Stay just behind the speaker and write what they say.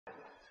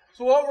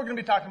So what we're going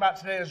to be talking about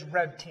today is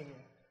red teaming.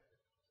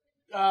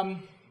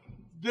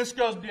 This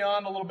goes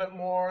beyond a little bit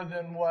more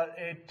than what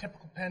a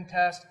typical pen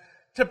test,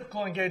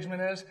 typical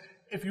engagement is.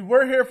 If you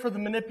were here for the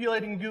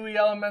manipulating GUI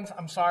elements,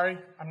 I'm sorry,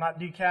 I'm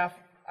not decaf.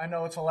 I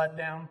know it's a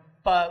letdown,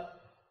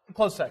 but a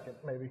close second,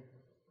 maybe.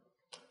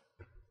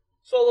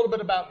 So a little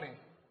bit about me.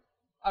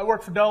 I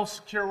work for Dell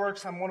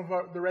SecureWorks. I'm one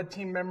of the red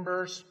team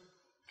members,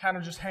 kind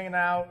of just hanging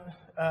out.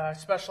 I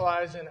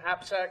specialize in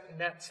AppSec,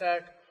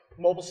 NetSec,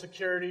 mobile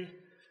security.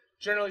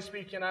 Generally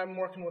speaking, I'm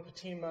working with a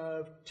team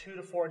of 2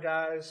 to 4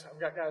 guys.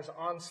 I've got guys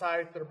on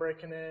site that are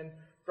breaking in,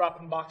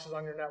 dropping boxes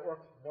on your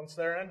network. Once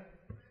they're in,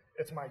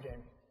 it's my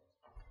game.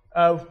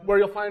 Where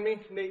you'll find me,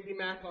 Nate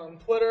DMac on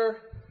Twitter.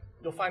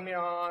 You'll find me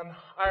on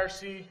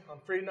IRC, on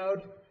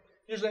Freenode.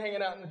 Usually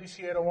hanging out in the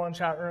DC801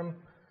 chat room,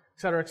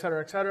 et cetera, et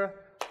cetera, et cetera.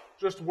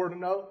 Just a word of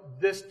note,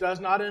 this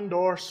does not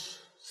endorse,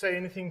 say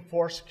anything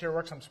for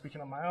SecureWorks. I'm speaking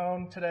on my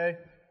own today.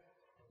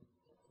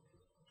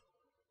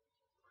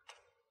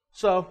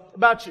 So,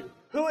 about you.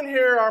 Who in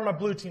here are my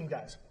blue team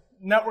guys?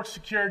 Network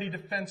security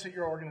defense at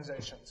your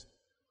organizations.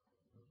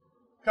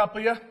 Couple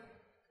of you.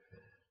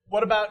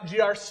 What about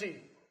GRC?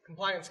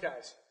 Compliance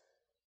guys.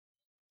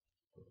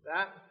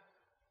 That.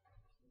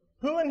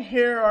 Who in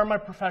here are my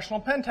professional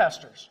pen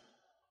testers?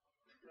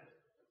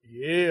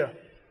 Yeah.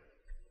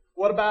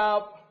 What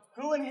about,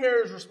 who in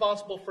here is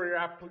responsible for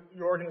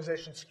your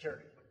organization's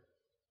security?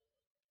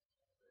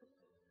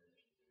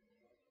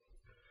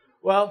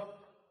 Well,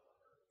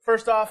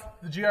 first off,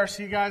 the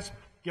GRC guys,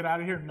 get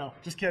out of here. No,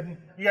 just kidding.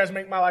 You guys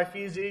make my life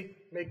easy,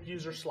 make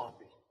users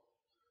sloppy.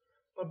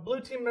 But blue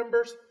team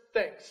members,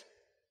 thanks.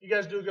 You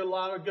guys do a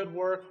lot of good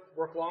work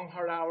long,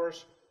 hard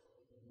hours.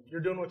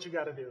 You're doing what you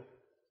got to do.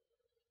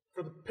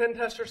 For the pen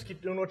testers,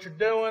 keep doing what you're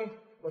doing.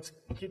 Let's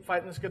keep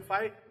fighting this good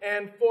fight.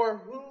 And for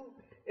who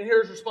in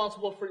here is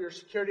responsible for your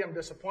security, I'm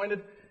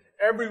disappointed.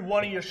 Every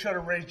one of you should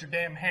have raised your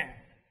damn hand.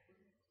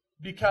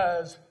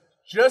 Because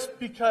just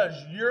because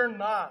you're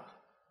not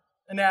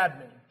an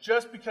admin,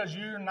 just because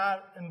you're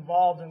not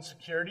involved in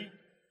security,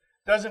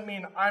 doesn't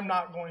mean I'm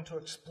not going to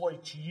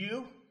exploit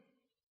you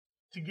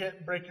to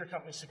break your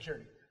company's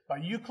security. By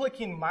you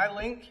clicking my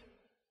link,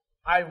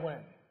 I win.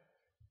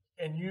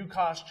 And you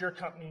cost your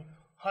company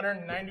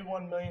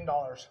 $191 million,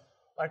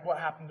 like what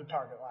happened to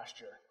Target last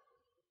year.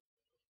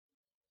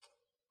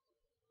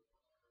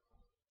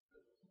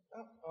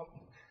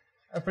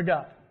 I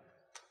forgot.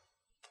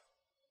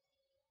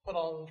 Put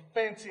all the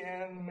fancy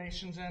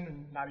animations in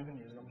and not even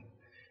using them.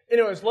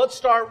 Anyways, let's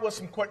start with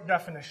some quick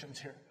definitions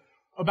here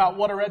about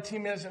what a red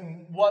team is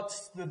and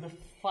what's the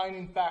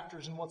defining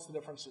factors and what's the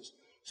differences.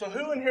 So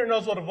who in here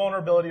knows what a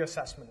vulnerability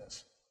assessment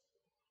is?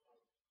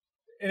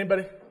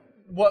 Anybody?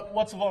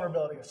 What's a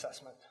vulnerability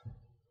assessment?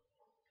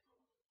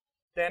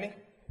 Danny?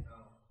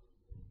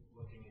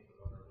 Looking at the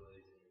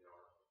vulnerabilities in your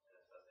and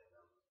assessing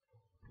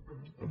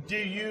them. Do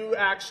you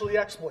actually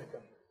exploit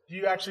them? Do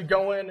you actually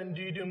go in and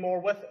do you do more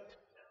with it?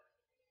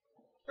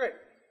 Great.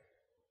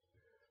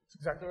 That's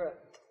exactly right.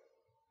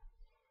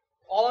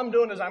 All I'm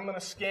doing is I'm going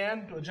to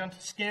scan, do a gentle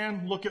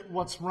scan, look at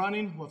what's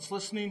running, what's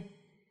listening.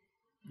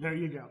 There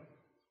you go.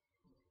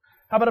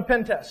 How about a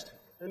pen test?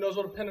 Who knows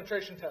what a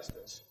penetration test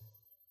is?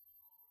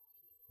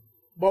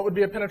 What would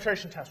be a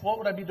penetration test? What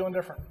would I be doing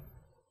different?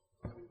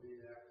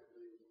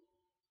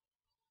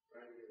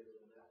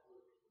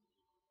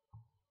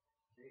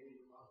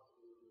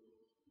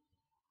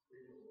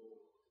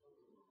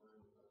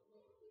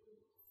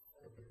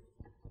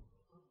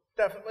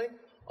 Definitely.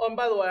 Oh, and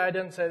by the way, I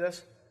didn't say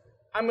this.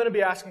 I'm going to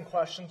be asking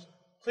questions.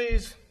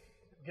 Please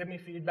give me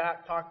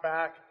feedback, talk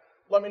back.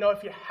 Let me know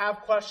if you have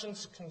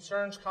questions,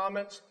 concerns,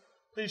 comments.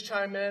 Please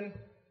chime in.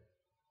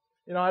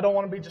 You know, I don't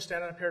want to be just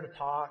standing up here to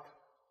talk.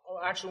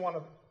 I actually want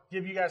to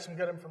give you guys some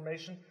good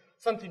information,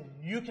 something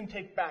you can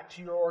take back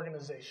to your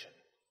organization.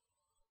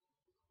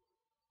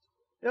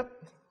 Yep.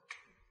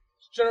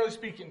 Generally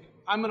speaking,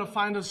 I'm going to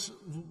find a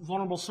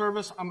vulnerable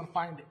service. I'm going to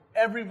find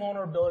every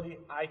vulnerability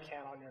I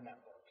can on your network.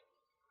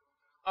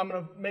 I'm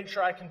going to make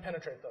sure I can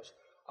penetrate those.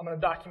 I'm going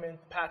to document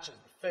the patches,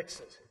 the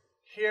fixes.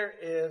 Here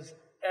is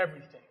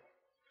everything.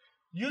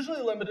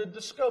 Usually limited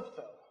to scope,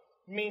 though,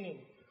 meaning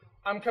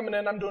I'm coming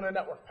in, I'm doing a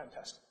network pen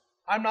test.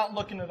 I'm not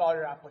looking at all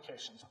your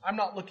applications. I'm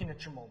not looking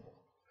at your mobile.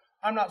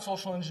 I'm not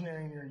social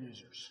engineering your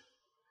users.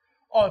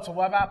 Oh, it's a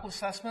web app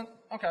assessment?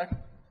 Okay.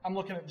 I'm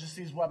looking at just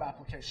these web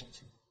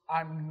applications.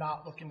 I'm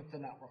not looking at the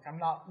network. I'm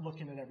not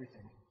looking at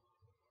everything.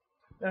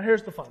 Now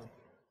here's the fun.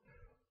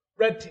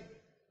 Red team.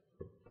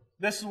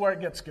 This is where it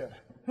gets good.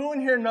 Who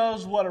in here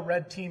knows what a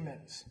red team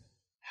is?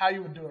 How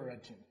you would do a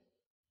red team?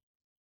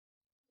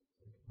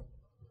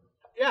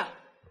 Yeah.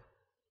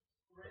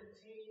 Red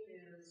team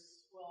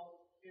is,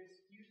 well,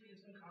 it's usually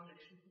in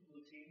combination with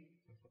blue team.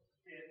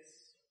 If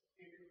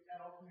you're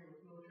at all familiar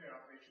with military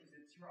operations,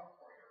 it's your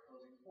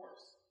opposing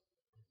force.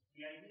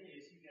 The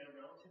idea is you get a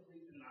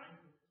relatively benign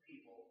group of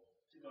people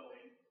to go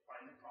in,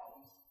 find the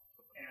problems,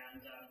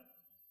 and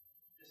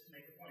just to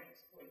make a point,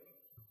 exploit them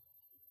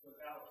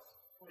without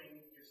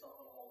putting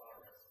yourself at a whole lot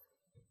of risk.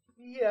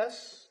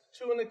 Yes,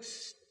 to an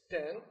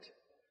extent.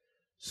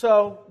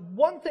 So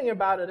one thing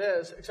about it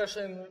is,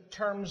 especially in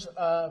terms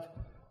of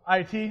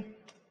IT,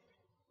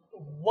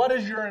 what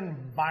is your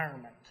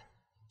environment?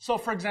 So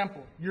for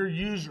example, your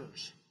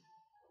users,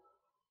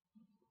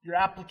 your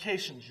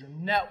applications, your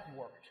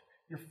network,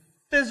 your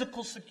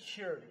physical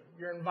security,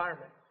 your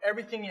environment,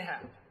 everything you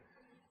have.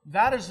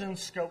 That is in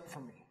scope for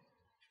me.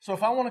 So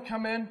if I want to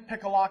come in,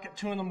 pick a lock at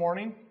 2 in the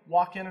morning,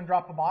 walk in and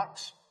drop a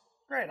box,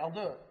 great, I'll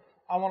do it.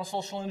 I want to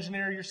social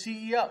engineer your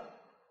CEO.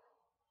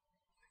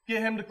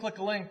 Get him to click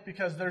a link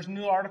because there's a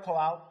new article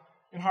out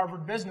in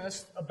Harvard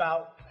Business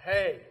about,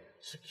 hey,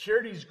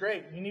 security is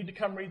great. You need to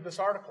come read this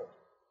article.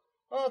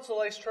 Oh, it's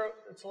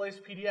a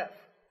laced PDF.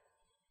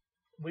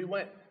 We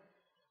win.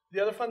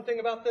 The other fun thing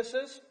about this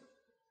is,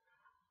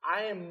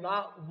 I am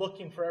not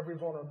looking for every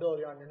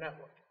vulnerability on your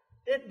network.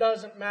 It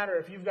doesn't matter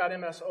if you've got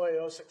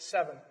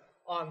MS-08067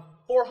 on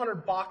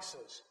 400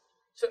 boxes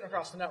sitting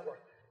across the network.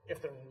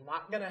 If they're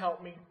not going to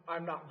help me,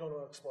 I'm not going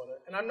to exploit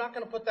it. And I'm not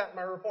going to put that in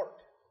my report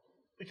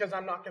because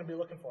I'm not going to be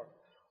looking for it.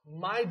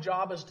 My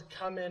job is to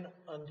come in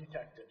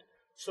undetected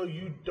so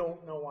you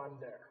don't know I'm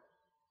there.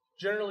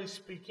 Generally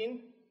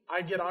speaking,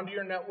 I get onto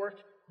your network,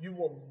 you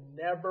will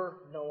never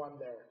know I'm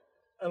there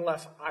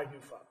unless I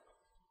goof up.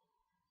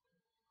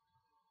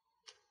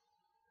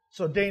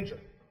 So danger.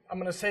 I'm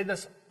going to say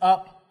this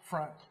up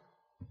front.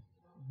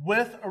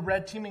 With a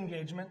red team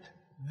engagement,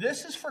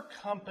 this is for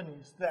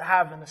companies that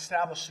have an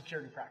established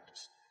security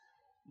practice.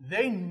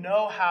 They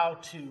know how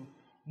to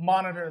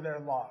monitor their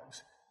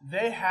logs.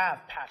 They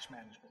have patch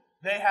management.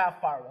 They have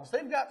firewalls.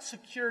 They've got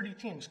security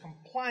teams,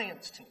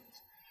 compliance teams.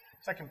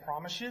 So I can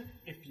promise you,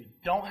 if you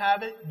don't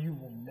have it, you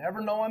will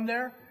never know I'm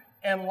there.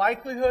 And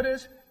likelihood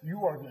is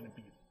you are going to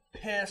be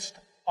pissed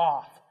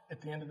off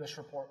at the end of this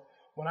report.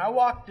 When I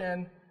walked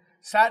in,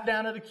 sat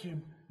down at a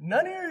cube,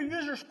 none of your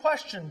users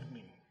questioned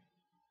me.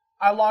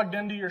 I logged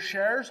into your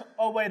shares.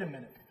 Oh, wait a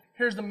minute.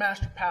 Here's the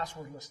master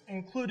password list.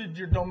 Included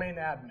your domain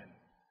admin.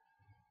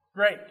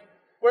 Great.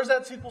 Where's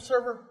that SQL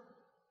server?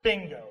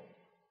 Bingo.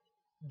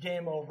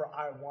 Game over.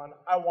 I won.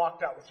 I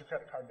walked out with your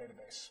credit card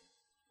database.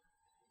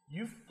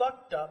 You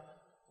fucked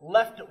up,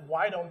 left it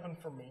wide open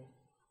for me.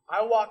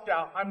 I walked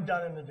out. I'm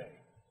done in the day.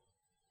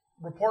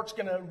 Report's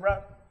going to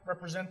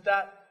represent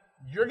that.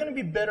 You're going to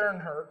be bitter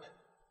and hurt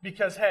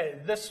because, hey,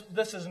 this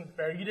isn't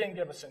fair. You didn't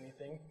give us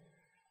anything.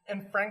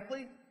 And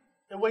frankly,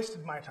 it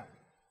wasted my time.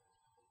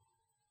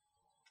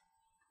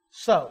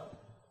 So,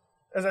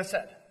 as I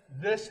said,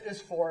 this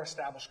is for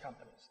established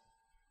companies.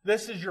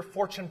 This is your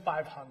Fortune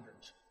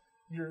 500s,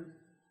 your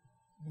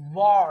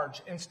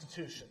large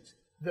institutions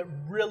that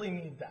really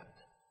need that.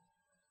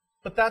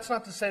 But that's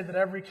not to say that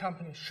every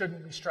company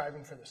shouldn't be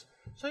striving for this.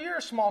 So you're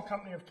a small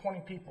company of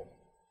 20 people.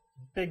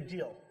 Big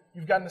deal.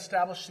 You've got an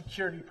established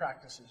security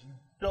practices.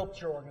 You've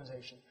built your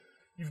organization.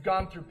 You've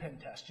gone through pen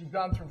tests. You've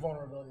gone through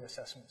vulnerability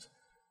assessments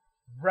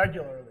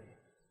regularly.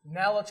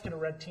 Now let's get a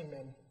red team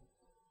in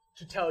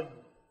to tell you,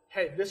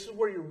 hey, this is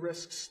where your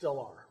risks still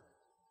are.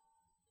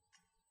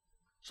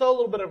 So a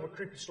little bit of a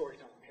creepy story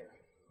time here.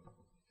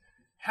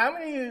 How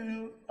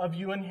many of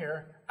you in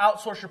here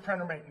outsource your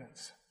printer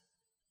maintenance?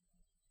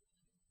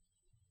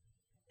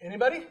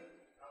 Anybody?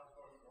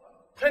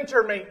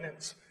 Printer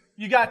maintenance.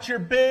 You got your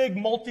big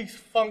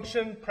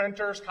multi-function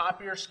printers,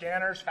 copiers,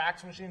 scanners,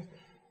 fax machines.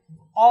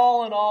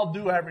 All in all,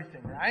 do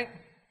everything, right?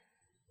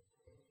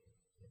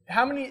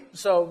 How many,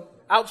 so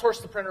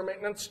outsource the printer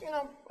maintenance,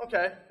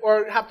 okay.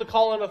 Or have to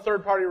call in a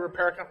third-party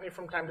repair company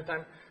from time to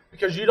time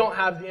because you don't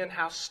have the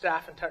in-house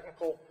staff and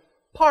technical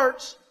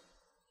parts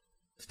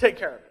to take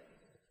care of it.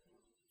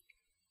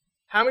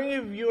 How many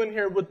of you in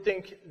here would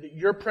think that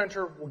your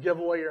printer will give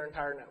away your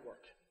entire network?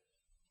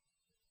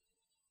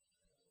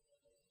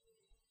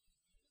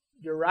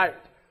 You're right.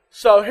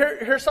 So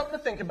here's something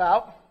to think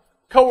about.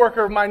 A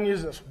coworker of mine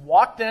used this.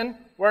 Walked in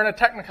wearing a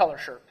Technicolor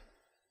shirt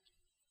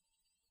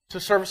to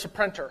service a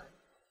printer.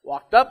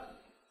 Walked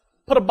up,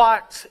 put a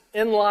box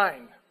in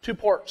line, 2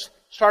 ports,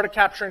 started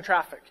capturing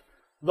traffic.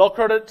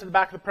 Velcroed it to the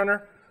back of the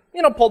printer,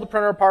 pulled the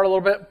printer apart a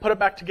little bit, put it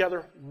back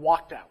together,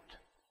 walked out.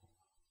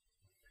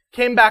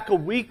 Came back a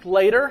week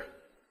later,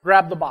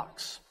 grabbed the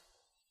box.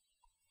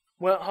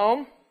 Went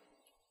home,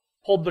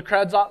 pulled the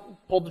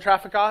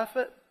traffic off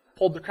it,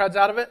 pulled the creds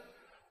out of it.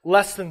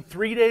 Less than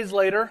 3 days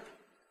later,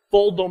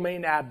 full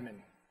domain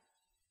admin.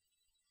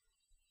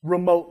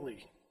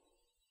 Remotely.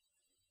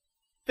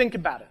 Think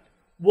about it.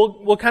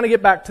 We'll kind of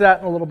get back to that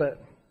in a little bit.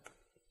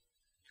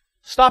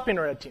 Stopping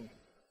a red team.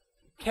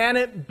 Can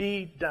it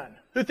be done?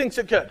 Who thinks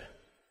it could?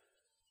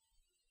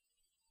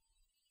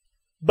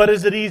 But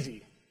is it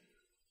easy?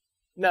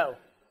 No.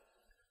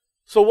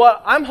 So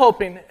what I'm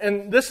hoping,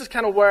 and this is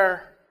kind of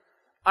where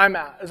I'm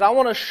at, is I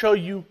want to show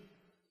you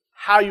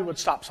how you would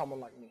stop someone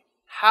like me.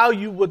 How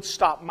you would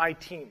stop my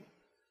team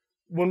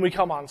when we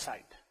come on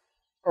site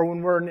or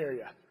when we're near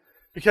you.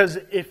 Because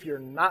if you're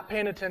not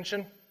paying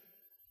attention,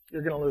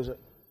 you're going to lose it.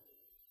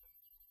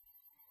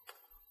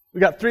 We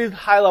got 3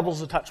 high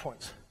levels of touch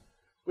points.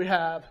 We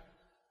have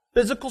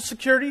physical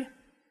security,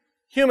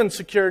 human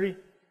security,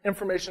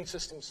 information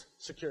systems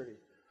security.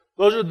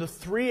 Those are the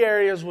 3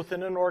 areas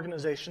within an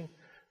organization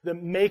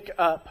that make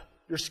up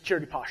your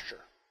security posture.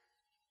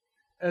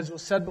 As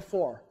was said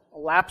before, a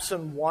lapse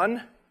in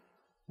one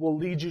will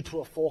lead you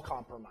to a full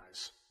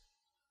compromise.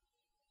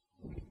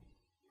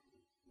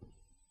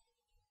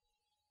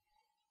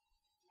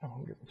 Oh,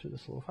 I'm getting through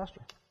this a little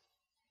faster.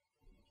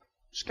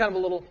 Just kind of a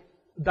little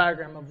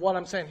diagram of what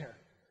I'm saying here.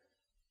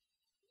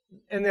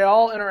 And they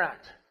all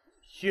interact.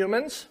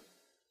 Humans,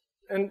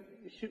 and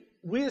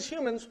we as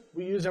humans,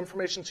 we use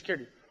information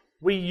security.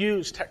 We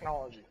use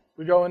technology.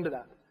 We go into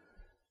that.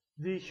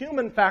 The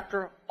human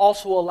factor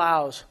also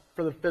allows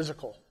for the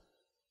physical.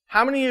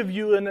 How many of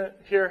you in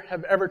here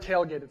have ever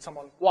tailgated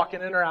someone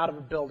walking in or out of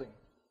a building?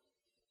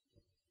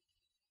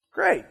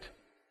 Great.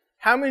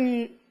 How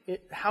many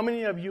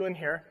of you in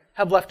here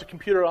have left a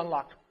computer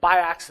unlocked by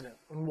accident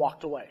and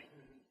walked away?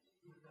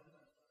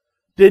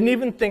 Didn't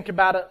even think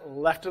about it,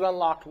 left it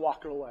unlocked,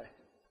 walked away.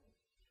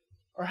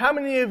 Or how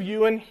many of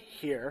you in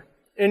here,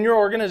 in your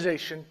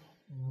organization,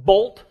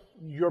 bolt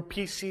your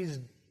PCs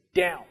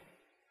down?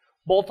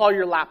 Bolt all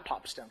your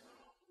laptops down.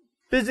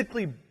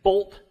 Physically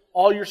bolt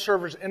all your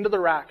servers into the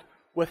rack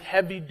with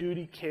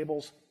heavy-duty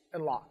cables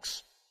and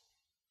locks.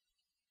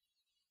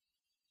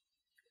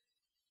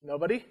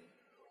 Nobody?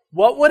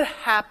 What would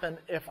happen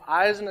if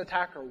I, as an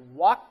attacker,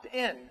 walked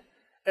in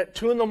at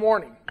 2 in the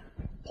morning,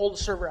 pulled the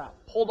server out,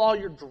 pulled all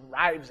your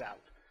drives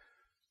out,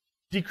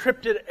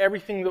 decrypted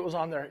everything that was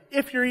on there,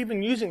 if you're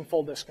even using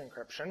full disk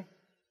encryption,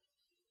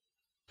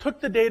 took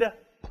the data,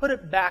 put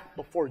it back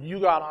before you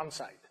got on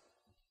site?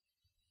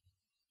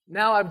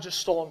 Now I've just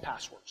stolen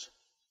passwords.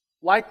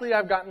 Likely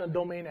I've gotten a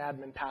domain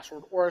admin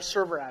password or a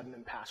server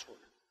admin password.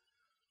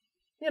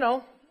 You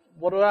know,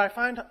 what did I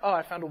find? Oh,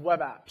 I found a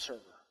web app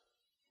server.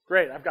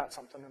 Great, I've got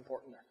something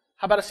important there.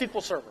 How about a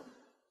SQL server?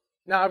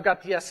 Now I've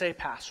got the SA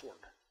password.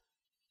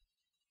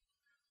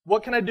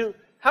 What can I do?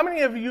 How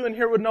many of you in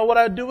here would know what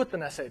I'd do with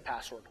an SA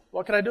password?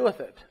 What can I do with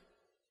it?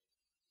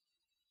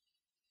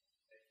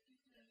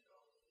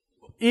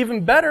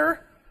 Even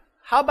better,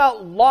 how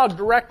about log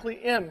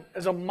directly in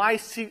as a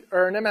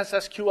or an MS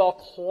SQL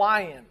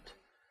client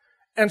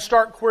and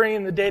start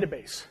querying the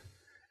database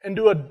and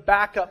do a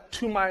backup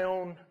to my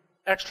own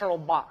external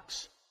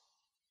box?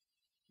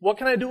 What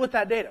can I do with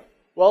that data?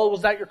 Well,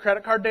 was that your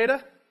credit card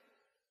data?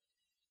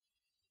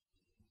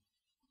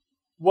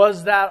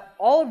 Was that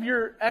all of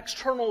your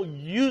external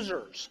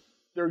users,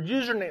 their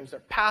usernames, their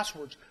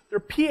passwords, their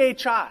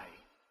PHI?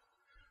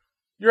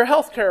 You're a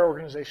healthcare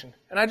organization,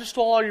 and I just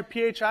stole all your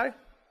PHI?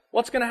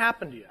 What's going to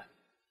happen to you?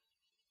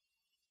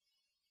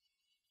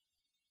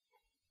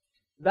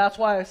 That's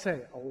why I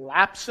say a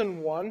lapse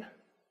in one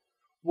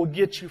will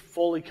get you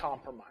fully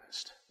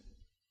compromised.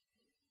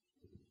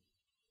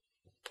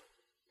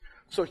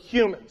 So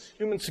humans,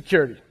 human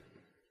security.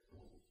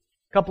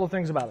 A couple of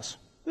things about us.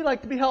 We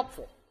like to be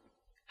helpful.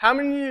 How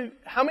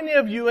many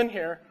of you in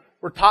here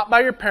were taught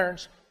by your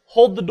parents,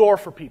 hold the door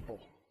for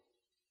people?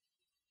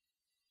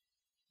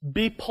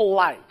 Be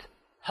polite.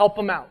 Help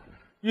them out.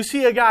 You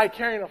see a guy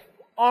carrying an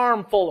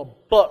armful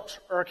of books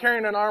or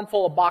carrying an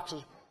armful of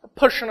boxes or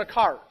pushing a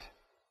cart.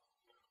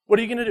 What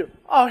are you going to do?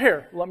 Oh,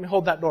 here, let me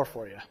hold that door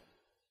for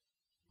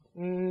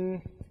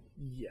you.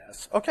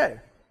 Yes. Okay.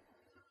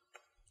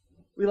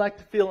 We like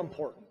to feel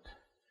important.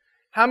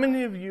 How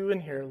many of you in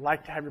here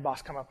like to have your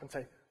boss come up and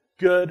say,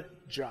 good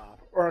job?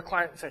 Or a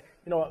client say,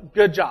 you know what,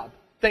 good job.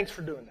 Thanks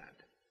for doing that.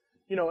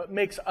 You know, it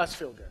makes us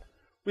feel good.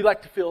 We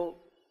like to feel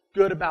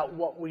good about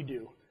what we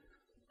do.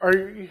 Or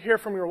you hear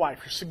from your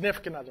wife, your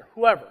significant other,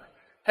 whoever.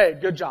 Hey,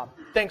 good job.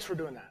 Thanks for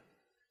doing that.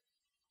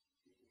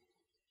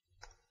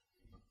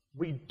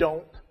 We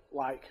don't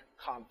like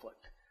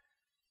conflict.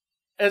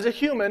 As a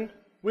human,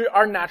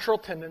 our natural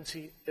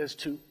tendency is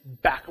to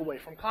back away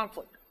from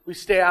conflict. We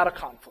stay out of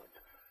conflict.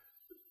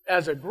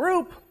 As a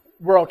group,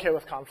 we're okay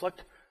with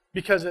conflict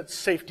because it's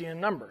safety in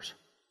numbers.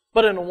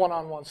 But in a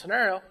one-on-one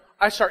scenario,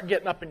 I start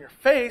getting up in your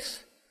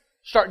face,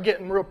 start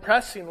getting real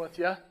pressing with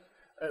you.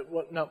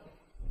 No,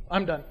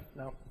 I'm done.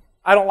 No,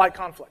 I don't like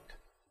conflict.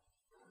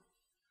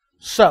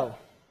 So,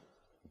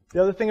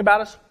 the other thing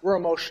about us, we're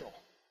emotional.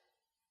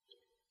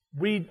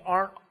 We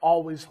aren't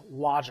always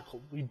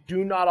logical. We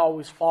do not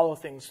always follow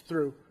things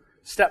through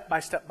step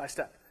by step by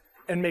step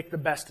and make the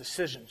best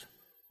decisions.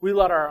 We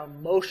let our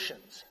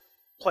emotions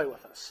play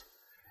with us.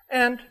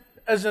 And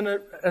as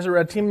a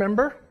red team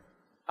member,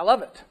 I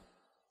love it.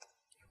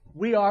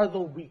 We are the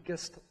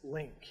weakest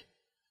link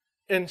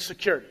in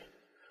security.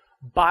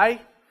 By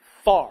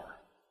far,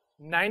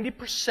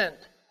 90%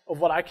 of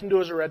what I can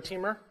do as a red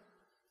teamer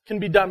can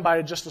be done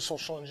by just a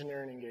social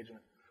engineering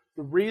engagement.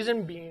 The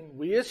reason being,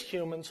 we as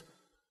humans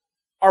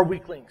are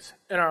weak links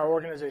in our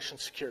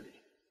organization's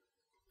security.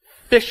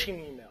 Phishing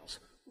emails,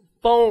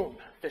 phone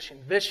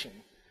phishing.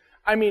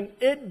 I mean,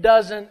 it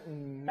doesn't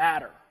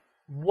matter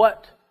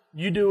what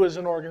you do as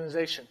an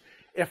organization.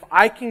 If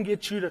I can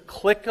get you to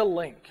click a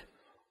link,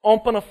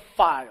 open a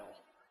file,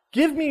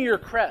 give me your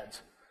creds.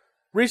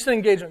 Recent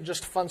engagement,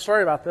 just a fun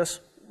story about this.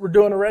 We're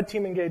doing a red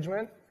team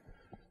engagement.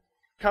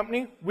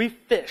 Company, we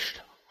phished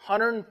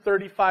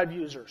 135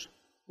 users.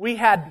 We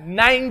had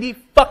 90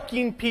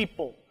 fucking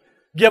people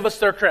give us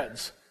their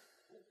creds.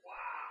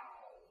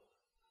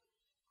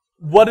 Wow.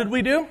 What did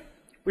we do?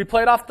 We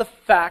played off the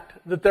fact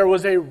that there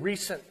was a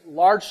recent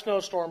large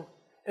snowstorm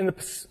in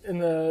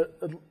the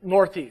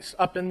Northeast,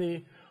 up in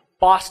the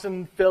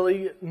Boston,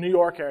 Philly, New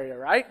York area,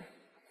 right?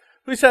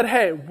 We said,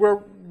 hey, we're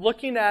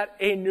looking at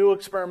a new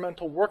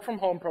experimental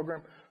work-from-home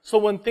program, so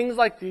when things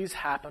like these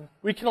happen,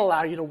 we can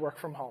allow you to work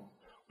from home.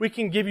 We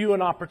can give you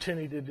an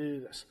opportunity to do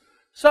this.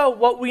 So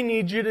what we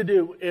need you to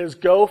do is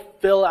go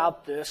fill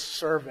out this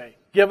survey.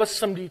 Give us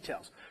some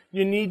details.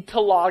 You need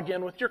to log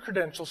in with your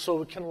credentials so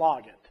we can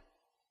log it.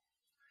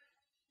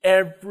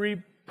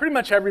 Pretty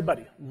much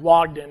everybody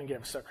logged in and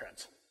gave us their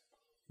creds.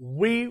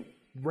 We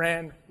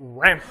ran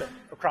rampant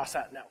across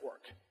that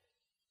network.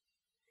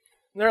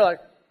 And they're like,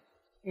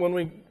 when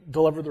we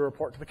delivered the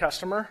report to the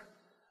customer,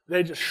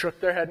 they just shook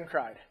their head and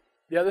cried.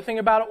 The other thing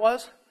about it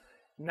was,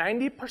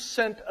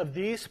 90% of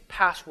these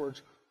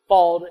passwords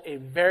followed a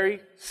very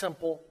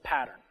simple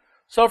pattern.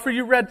 So for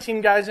you red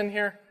team guys in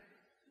here,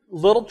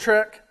 little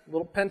trick,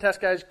 little pen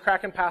test guys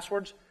cracking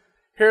passwords,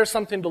 here's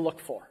something to look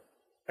for.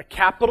 A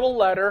capital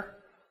letter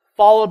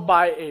followed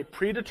by a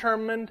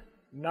predetermined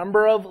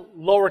number of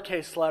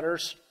lowercase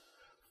letters,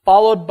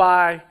 followed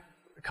by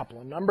a couple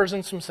of numbers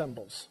and some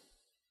symbols.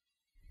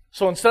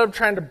 So instead of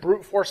trying to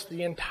brute force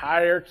the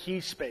entire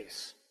key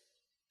space,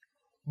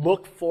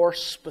 look for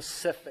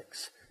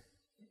specifics.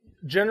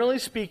 Generally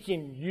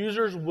speaking,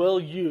 users will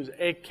use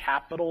a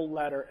capital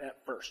letter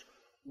at first.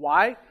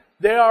 Why?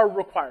 They are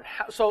required.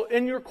 So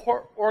in your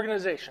core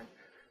organization,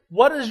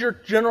 what is your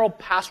general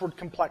password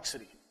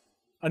complexity?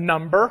 A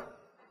number,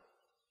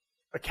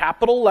 a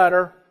capital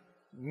letter,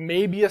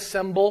 maybe a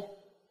symbol,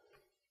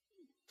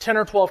 10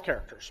 or 12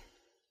 characters.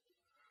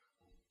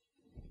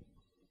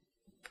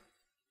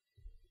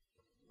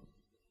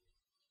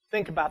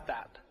 Think about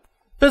that.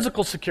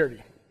 Physical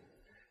security.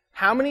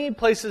 How many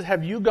places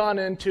have you gone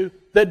into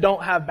that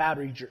don't have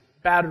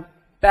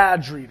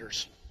badge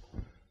readers?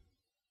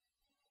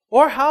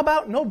 Or how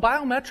about no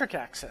biometric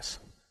access?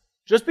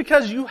 Just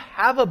because you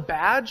have a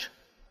badge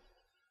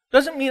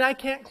doesn't mean I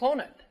can't clone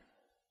it.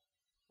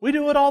 We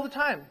do it all the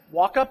time.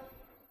 Walk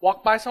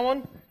by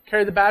someone,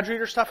 carry the badge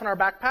reader stuff in our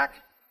backpack.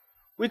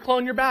 We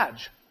clone your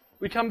badge.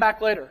 We come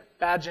back later,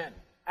 badge in,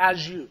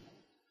 as you.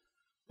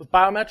 With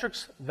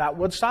biometrics, that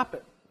would stop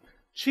it.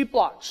 Cheap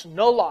locks,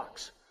 no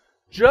locks.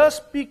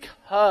 Just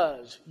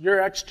because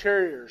your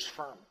exterior is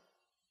firm,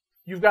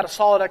 you've got a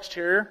solid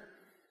exterior,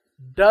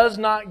 does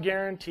not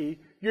guarantee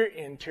your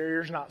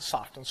interior is not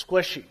soft and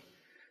squishy.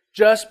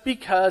 Just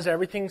because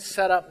everything's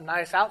set up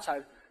nice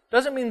outside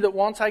doesn't mean that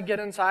once I get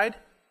inside,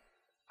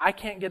 I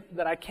can't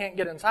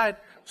get inside.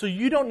 So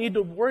you don't need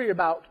to worry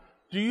about,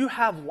 do you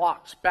have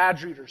locks,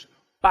 badge readers,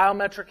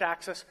 biometric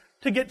access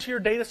to get to your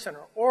data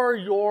center or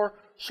your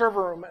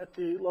server room at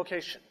the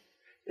location,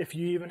 if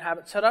you even have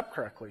it set up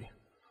correctly.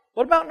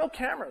 What about no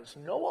cameras,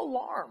 no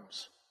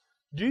alarms?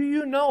 Do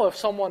you know if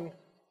someone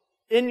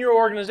in your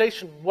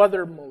organization,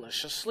 whether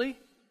maliciously,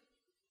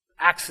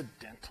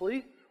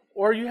 accidentally,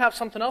 or you have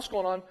something else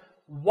going on,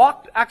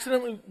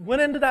 accidentally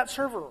went into that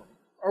server room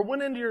or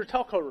went into your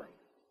telco room?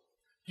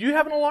 Do you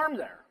have an alarm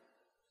there?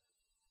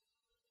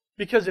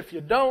 Because if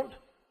you don't,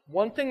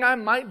 one thing I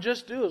might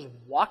just do is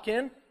walk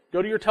in,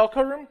 go to your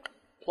telco room,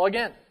 plug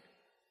in.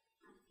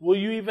 Will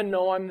you even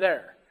know I'm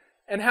there?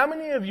 And how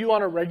many of you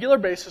on a regular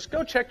basis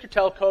go check your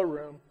telco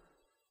room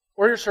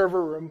or your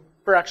server room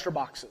for extra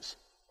boxes?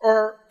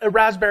 Or a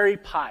Raspberry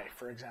Pi,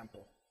 for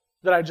example,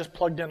 that I just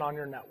plugged in on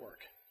your network?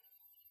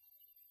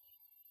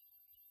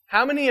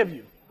 How many of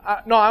you,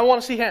 no, I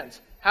want to see hands.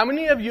 How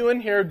many of you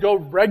in here go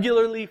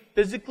regularly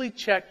physically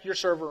check your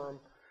server room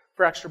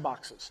for extra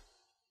boxes?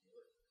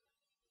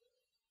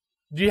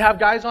 Do you have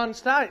guys on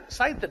site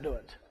that do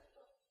it?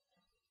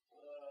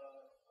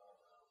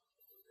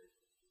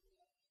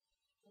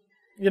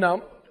 You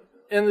know,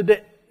 in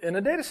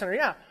a data center,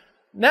 yeah.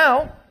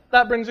 Now,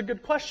 that brings a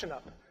good question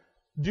up.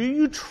 Do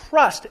you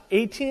trust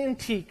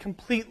AT&T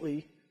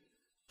completely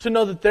to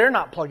know that they're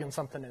not plugging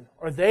something in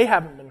or they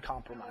haven't been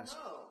compromised?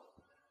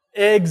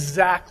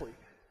 Exactly.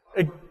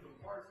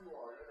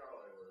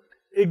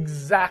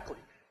 Exactly.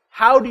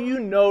 How do you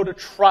know to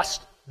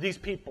trust these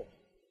people?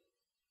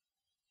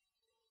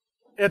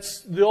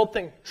 It's the old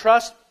thing,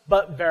 trust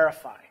but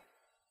verify.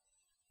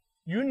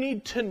 You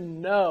need to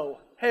know,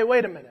 hey,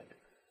 wait a minute.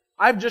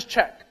 I've just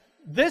checked.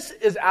 This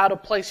is out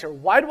of place here.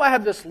 Why do I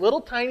have this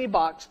little tiny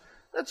box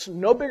that's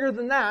no bigger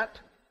than that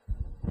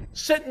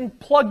sitting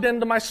plugged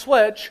into my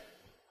switch?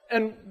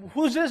 And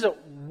whose is it?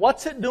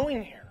 What's it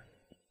doing here?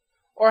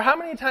 Or how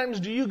many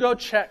times do you go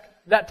check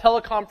that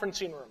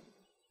teleconferencing room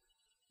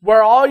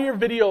where all your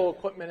video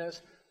equipment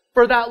is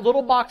for that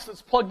little box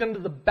that's plugged into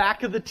the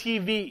back of the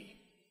TV,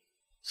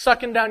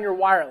 sucking down your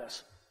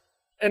wireless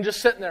and just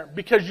sitting there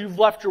because you've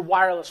left your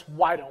wireless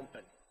wide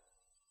open?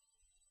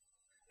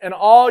 And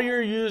all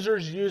your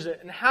users use it.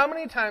 And how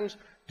many times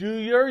do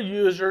your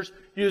users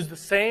use the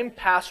same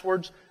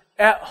passwords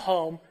at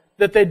home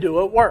that they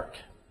do at work?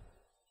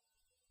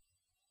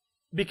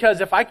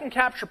 Because if I can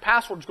capture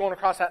passwords going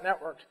across that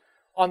network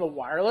on the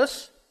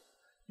wireless,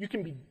 you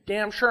can be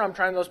damn sure I'm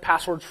trying those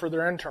passwords for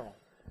their internal.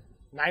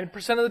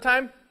 90% of the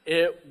time,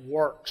 it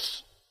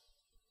works.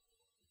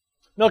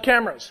 No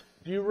cameras.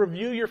 Do you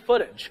review your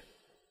footage?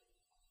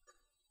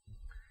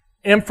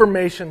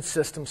 Information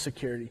system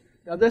security.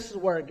 Now this is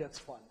where it gets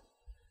fun.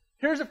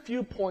 Here's a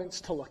few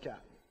points to look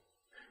at.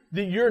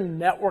 Your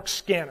network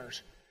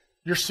scanners,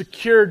 your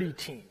security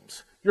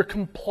teams, your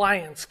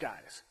compliance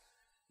guys,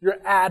 your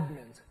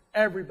admins,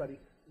 everybody,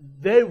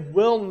 they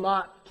will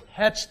not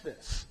catch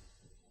this.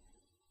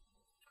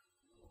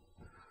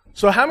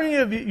 So how many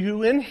of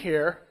you in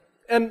here,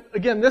 and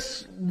again,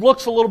 this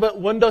looks a little bit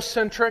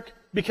Windows-centric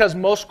because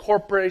most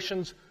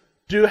corporations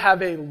do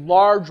have a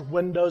large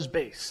Windows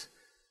base.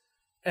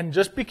 And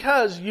just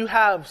because you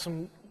have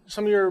some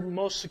of your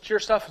most secure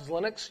stuff is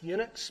Linux,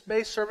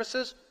 Unix-based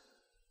services,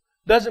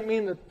 doesn't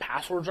mean that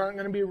passwords aren't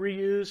going to be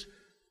reused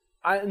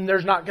and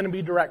there's not going to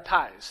be direct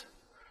ties.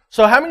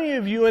 So how many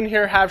of you in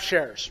here have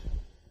shares?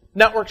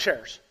 Network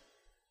shares?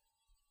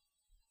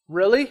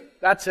 Really?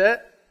 That's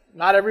it?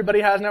 Not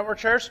everybody has network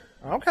shares?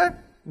 Okay.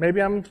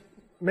 Maybe I'm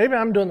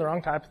doing the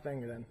wrong type of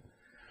thing then.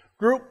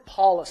 Group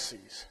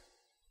policies.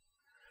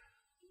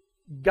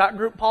 Got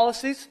group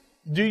policies?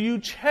 Do you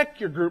check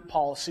your group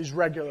policies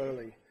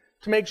regularly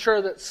to make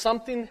sure that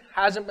something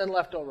hasn't been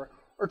left over?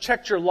 Or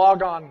checked your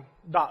logon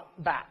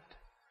bat?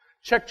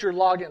 Checked your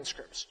login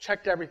scripts?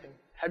 Checked everything?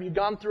 Have you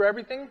gone through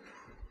everything?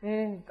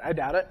 I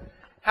doubt it.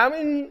 How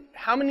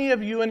many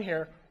of you in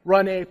here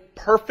run a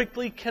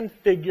perfectly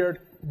configured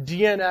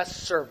DNS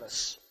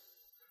service?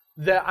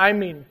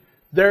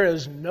 There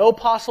is no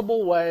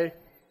possible way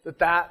that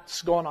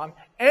that's going on.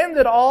 And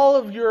that all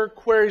of your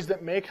queries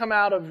that may come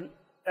out of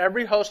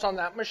every host on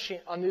that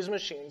machine, on these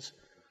machines,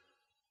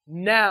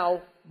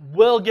 now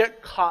will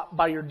get caught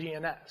by your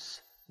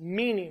DNS.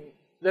 Meaning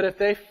that if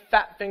they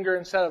fat finger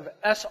instead of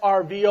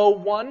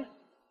SRV01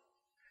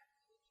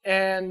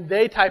 and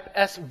they type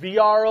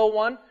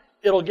SVR01,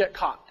 it'll get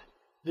caught.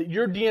 That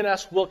your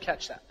DNS will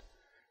catch that.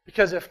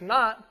 Because if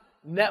not,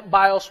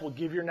 NetBIOS will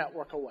give your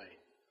network away.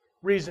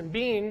 Reason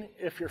being,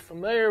 if you're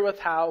familiar with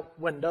how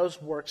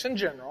Windows works in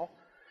general,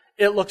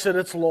 it looks at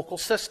its local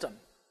system,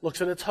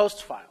 looks at its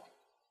host file.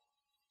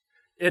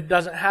 It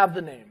doesn't have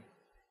the name.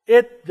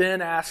 It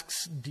then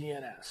asks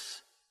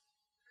DNS.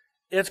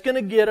 It's going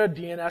to get a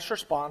DNS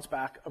response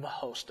back of a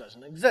host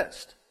doesn't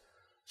exist.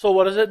 So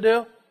what does it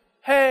do?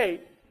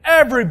 Hey,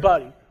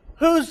 everybody,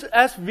 who's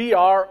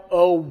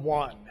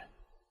SVR01?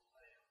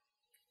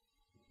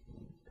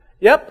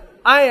 Yep,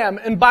 I am.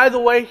 And by the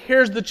way,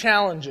 here's the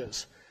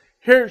challenges.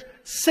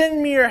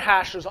 Send me your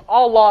hashes.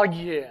 I'll log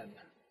you in.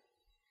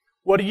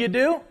 What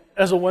do?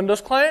 As a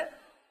Windows client?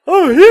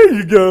 Oh, here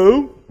you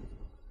go.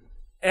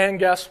 And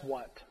guess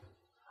what?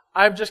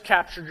 I've just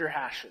captured your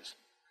hashes.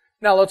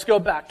 Now let's go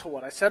back to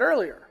what I said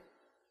earlier.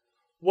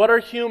 What are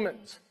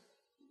humans?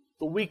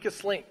 The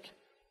weakest link.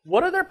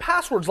 What are their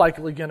passwords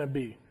likely going to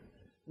be?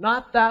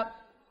 Not that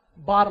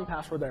bottom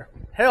password there.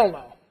 Hell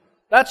no.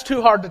 That's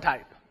too hard to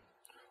type.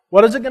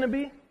 What is it going to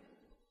be?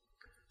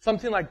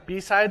 Something like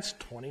BSides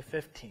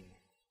 2015.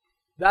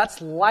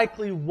 That's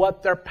likely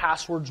what their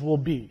passwords will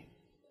be.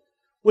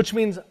 Which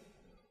means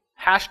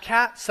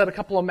Hashcat set a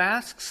couple of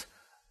masks.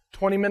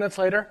 20 minutes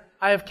later,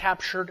 I have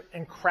captured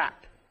and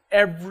cracked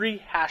every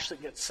hash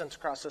that gets sent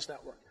across this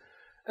network.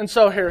 And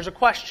so here's a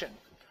question.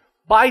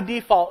 By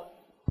default,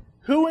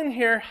 who in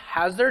here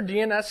has their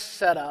DNS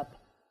set up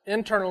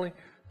internally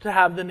to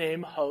have the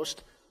name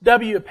host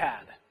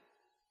WPAD?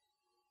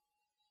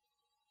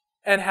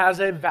 And has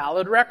a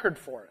valid record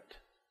for it?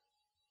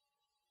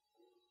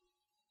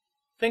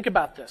 Think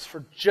about this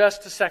for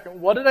just a second.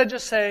 What did I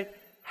just say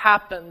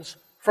happens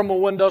from a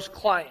Windows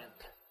client?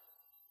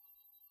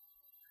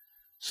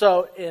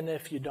 So, and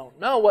if you don't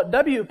know what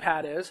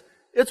WPAD is,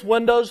 it's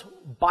Windows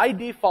by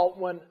default.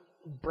 When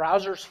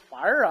browsers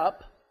fire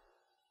up,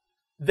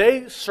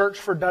 they search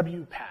for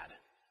WPAD,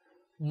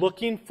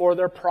 looking for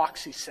their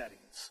proxy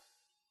settings.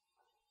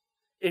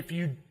 If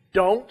you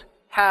don't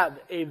have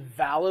a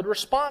valid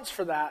response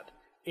for that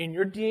in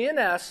your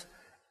DNS,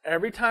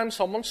 every time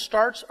someone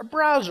starts a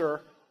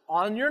browser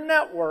on your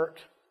network,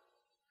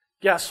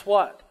 guess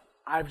what?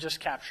 I've just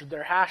captured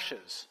their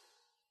hashes.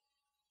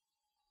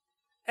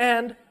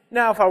 And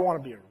now if I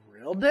want to be a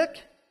real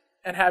dick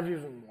and have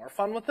even more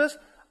fun with this,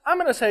 I'm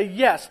going to say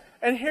yes,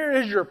 and here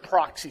is your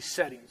proxy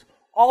settings.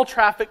 All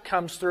traffic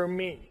comes through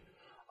me.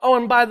 Oh,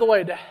 and by the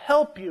way, to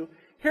help you,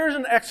 here's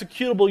an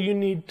executable you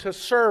need to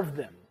serve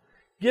them.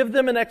 Give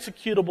them an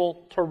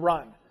executable to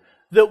run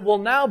that will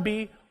now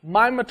be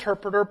my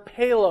Meterpreter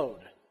payload.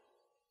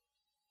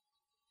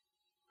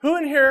 Who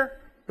in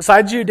here,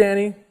 besides you,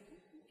 Danny,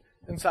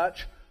 and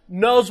such,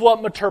 knows what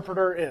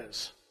Meterpreter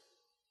is?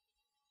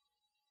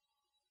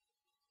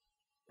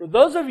 For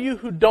those of you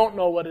who don't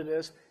know what it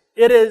is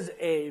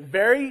a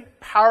very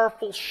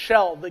powerful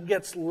shell that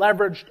gets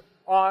leveraged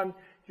on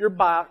your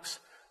box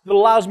that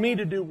allows me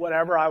to do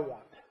whatever I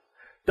want.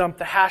 Dump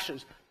the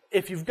hashes.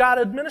 If you've got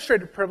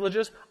administrative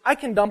privileges, I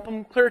can dump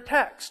them clear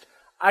text.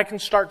 I can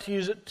start to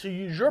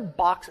use your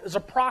box as a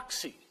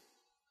proxy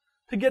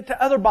to get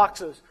to other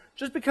boxes.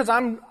 Just because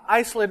I'm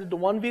isolated to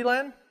one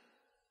VLAN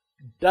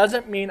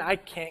Doesn't mean I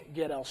can't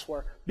get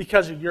elsewhere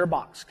because of your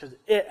box, because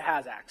it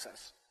has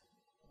access.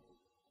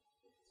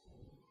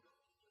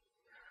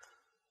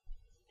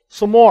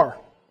 Some more.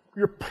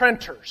 Your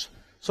printers.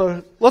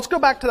 So let's go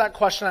back to that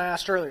question I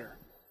asked earlier.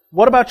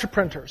 What about your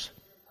printers?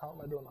 How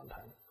am I doing on time?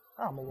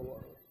 Oh, I'm a little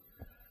early.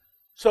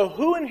 So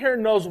who in here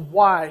knows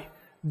why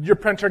your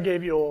printer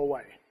gave you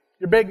away?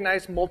 Your big,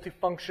 nice,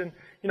 multifunction,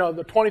 the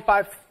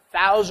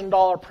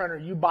 $25,000 printer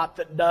you bought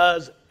that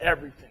does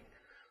everything.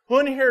 Who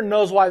in here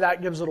knows why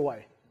that gives it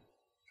away?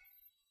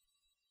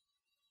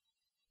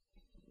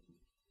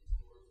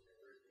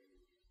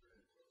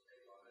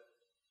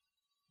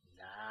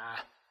 Nah.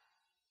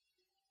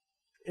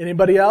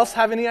 Anybody else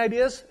have any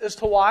ideas as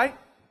to why?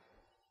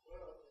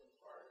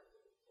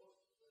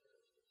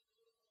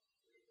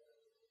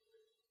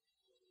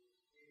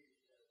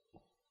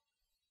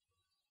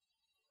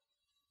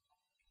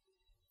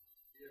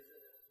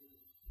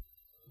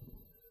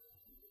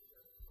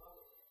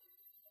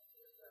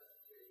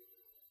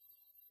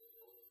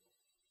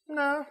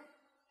 No.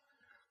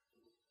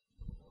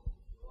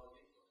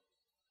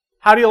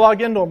 How do you log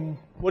into them?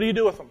 What do you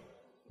do with them?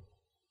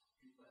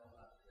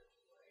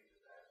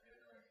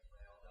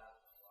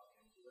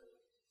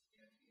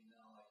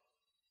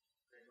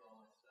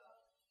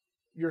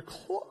 You're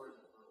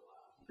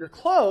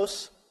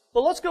close,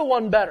 but let's go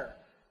one better.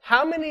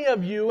 How many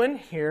of you in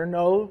here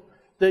know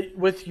that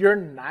with your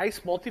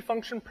nice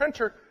multifunction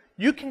printer,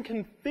 you can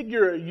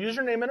configure a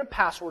username and a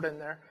password in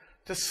there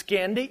to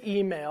scan to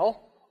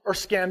email or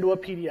scan to a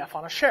PDF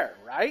on a share,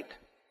 right?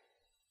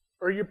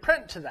 Or you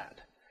print to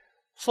that.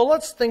 So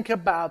let's think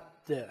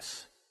about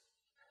this.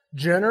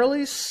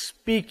 Generally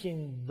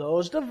speaking,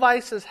 those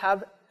devices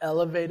have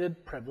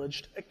elevated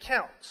privileged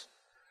accounts.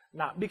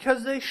 Not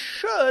because they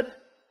should,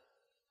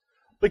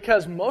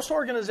 because most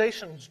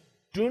organizations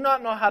do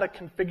not know how to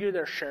configure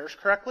their shares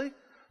correctly.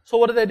 So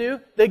what do?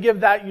 They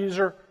give that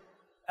user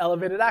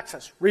elevated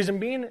access. Reason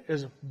being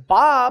is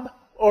Bob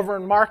over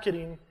in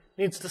marketing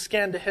needs to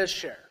scan to his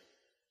share.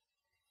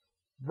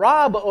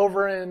 Rob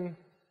over in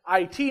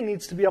IT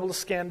needs to be able to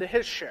scan to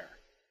his share.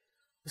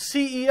 The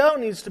CEO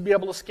needs to be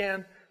able to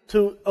scan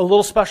to a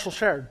little special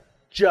share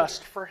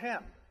just for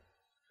him.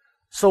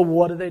 So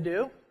what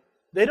do?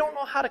 They don't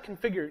know how to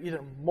configure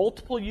either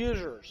multiple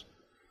users,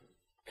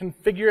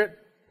 configure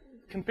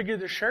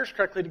their shares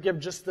correctly to give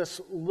just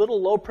this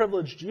little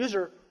low-privileged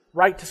user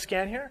right to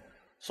scan here.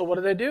 So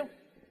what do?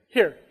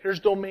 Here's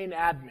domain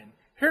admin.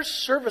 Here's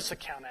service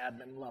account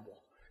admin level.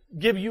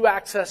 Give you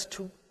access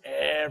to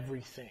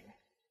everything.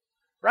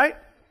 Right?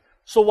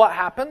 So what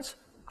happens?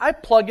 I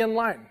plug in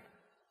line.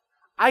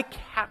 I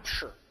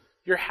capture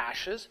your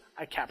hashes.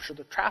 I capture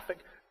the traffic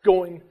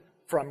going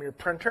from your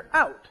printer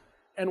out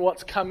and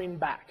what's coming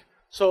back.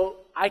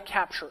 So I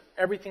capture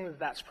everything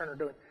that's printer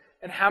doing.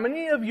 And how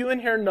many of you in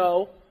here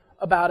know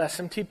about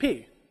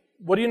SMTP?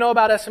 What do you know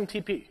about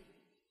SMTP?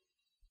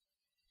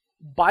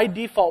 By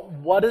default,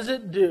 what does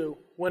it do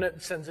when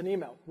it sends an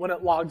email, when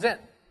it logs in?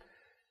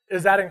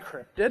 Is that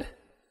encrypted?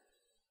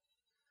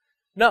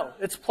 No,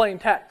 it's plain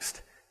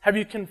text. Have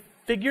you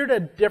configured a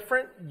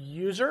different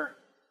user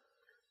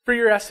for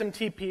your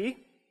SMTP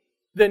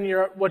than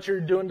what you're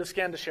doing to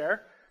scan to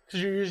share?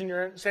 Because you're using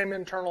your same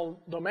internal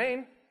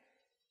domain,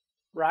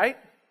 right?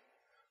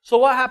 So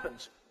what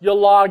happens? You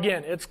log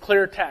in. It's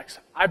clear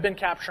text. I've been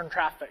capturing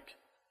traffic.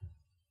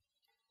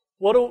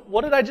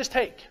 What did I just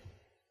take?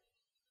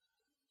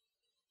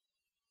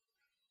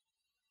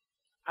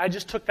 I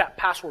just took that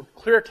password,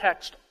 clear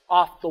text,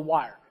 off the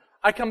wire.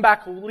 I come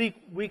back a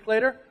week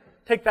later,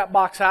 take that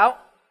box out,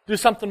 do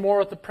something more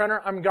with the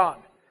printer, I'm gone.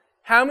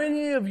 How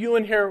many of you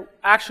in here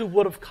actually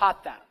would have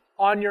caught that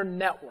on your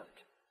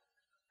network?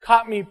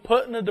 Caught me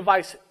putting a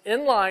device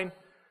in line,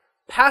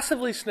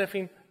 passively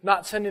sniffing,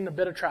 not sending a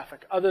bit of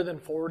traffic other than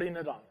forwarding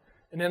it on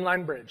an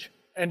inline bridge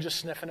and just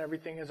sniffing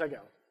everything as I go.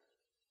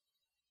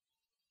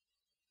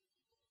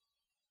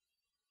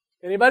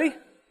 Anybody?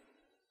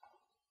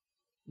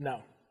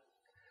 No.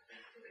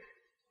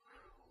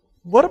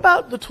 What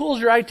about the tools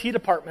your IT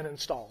department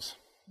installs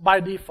by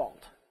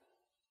default?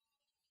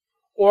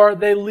 Or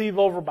they leave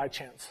over by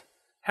chance?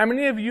 How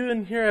many of you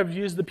in here have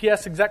used the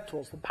PS exec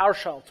tools, the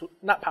PowerShell,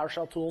 not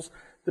PowerShell tools,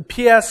 the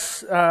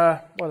PS,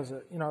 what is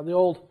it? The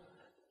old,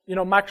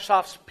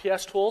 Microsoft's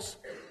PS tools?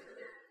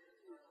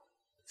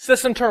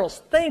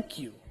 Sysinternals, thank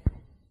you.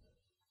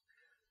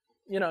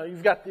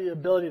 You've got the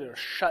ability to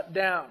shut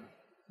down,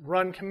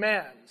 run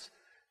commands,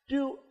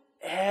 do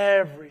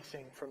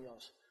everything from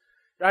those.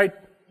 Right?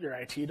 Your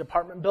IT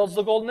department builds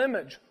the golden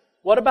image.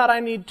 What about I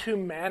need to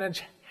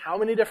manage how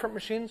many different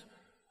machines?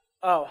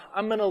 Oh,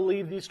 I'm going to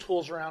leave these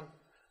tools around.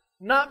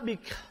 Not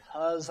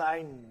because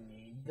I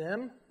need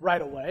them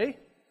right away,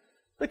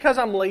 because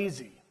I'm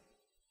lazy.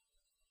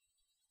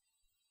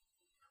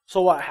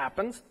 So what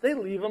happens? They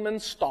leave them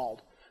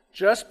installed.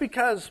 Just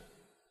because,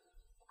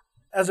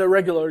 as a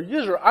regular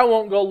user, I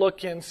won't go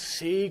look in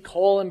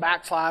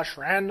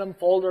C:\random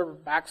folder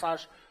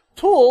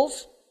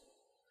 /tools.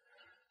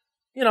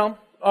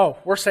 Oh,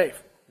 we're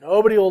safe.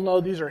 Nobody will know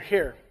these are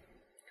here.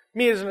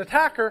 Me as an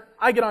attacker,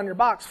 I get on your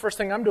box. First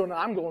thing I'm doing,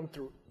 I'm going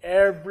through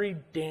every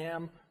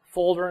damn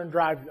folder and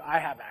drive I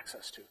have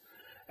access to.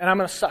 And I'm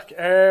going to suck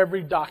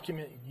every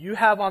document you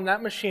have on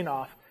that machine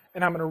off,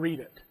 and I'm going to read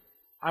it.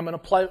 I'm going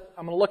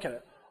to look at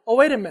it. Oh,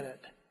 wait a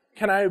minute.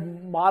 Can I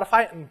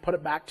modify it and put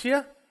it back to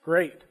you?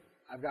 Great.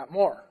 I've got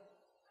more.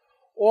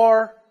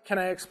 Or can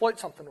I exploit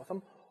something with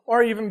them?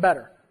 Or even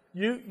better,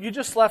 you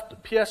just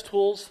left PS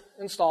Tools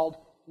installed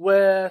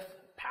with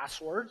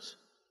passwords,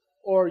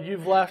 or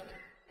you've left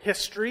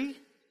history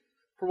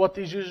for what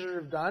these users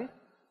have done.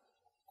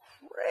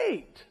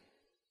 Great.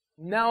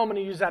 Now I'm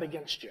going to use that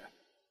against you.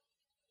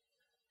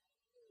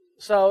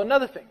 So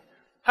another thing,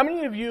 how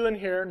many of you in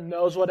here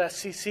knows what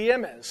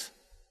SCCM is?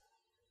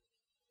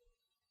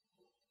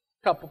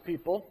 A couple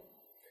people.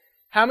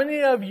 How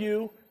many of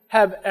you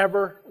have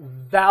ever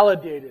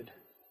validated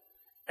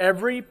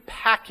every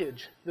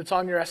package that's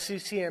on your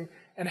SCCM,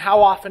 and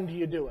how often do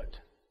you do it?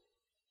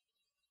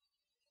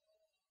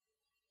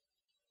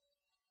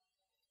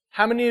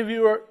 How many of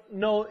you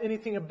know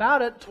anything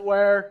about it to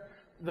where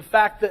the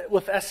fact that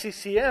with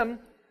SCCM,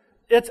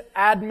 its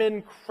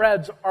admin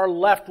creds are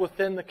left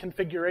within the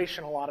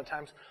configuration a lot of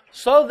times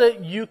so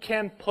that you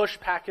can push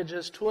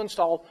packages to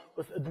install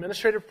with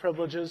administrative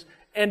privileges,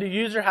 and a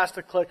user has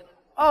to click,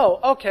 oh,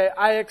 okay,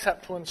 I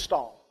accept to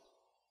install.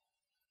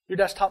 Your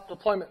desktop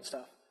deployment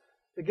stuff.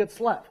 It gets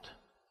left.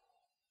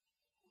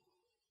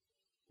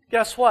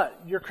 Guess what?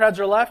 Your creds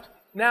are left.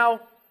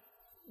 Now,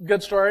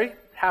 good story.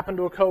 Happened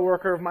to a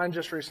coworker of mine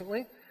just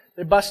recently.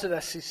 They busted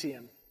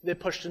SCCM. They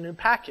pushed a new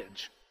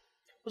package.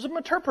 It was an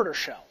interpreter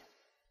shell.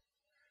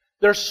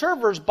 Their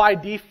servers, by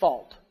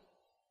default,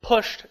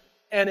 pushed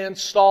and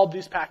installed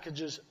these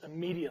packages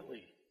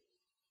immediately.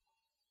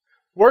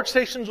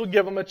 Workstations would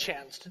give them a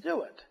chance to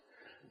do it.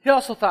 He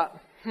also thought,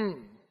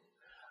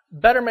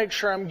 better make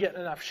sure I'm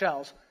getting enough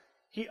shells.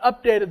 He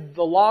updated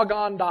the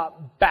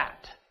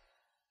logon.bat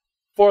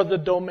for the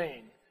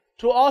domain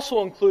to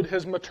also include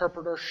his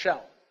interpreter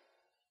shell.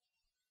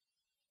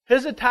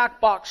 His attack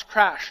box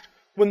crashed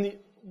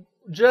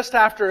just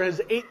after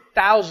his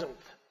 8,000th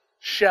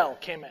shell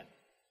came in.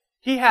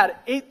 He had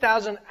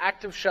 8,000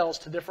 active shells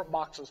to different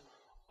boxes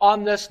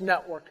on this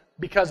network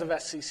because of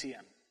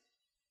SCCM.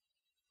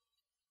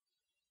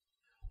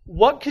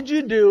 What could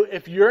you do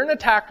if you're an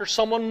attacker,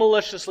 someone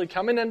maliciously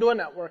coming into a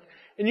network,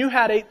 and you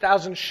had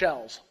 8,000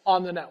 shells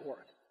on the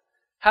network?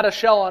 Had a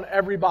shell on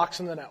every box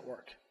in the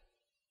network.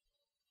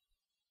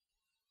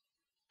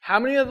 How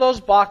many of those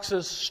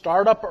boxes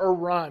start up or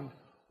run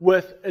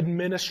with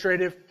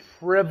administrative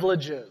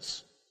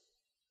privileges?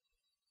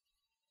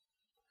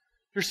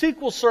 Your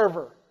SQL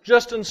Server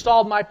just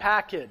installed my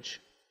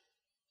package.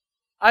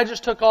 I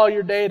just took all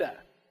your data.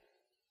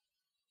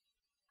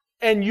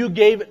 And you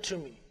gave it to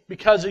me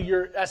because of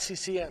your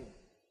SCCM.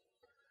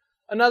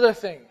 Another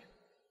thing,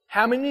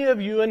 how many of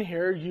you in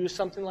here use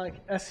something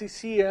like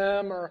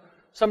SCCM or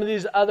some of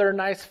these other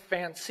nice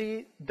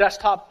fancy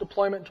desktop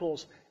deployment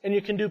tools, and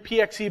you can do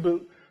PXE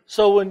boot,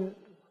 so when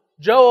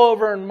Joe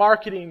over in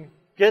marketing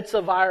gets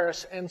a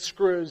virus and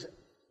screws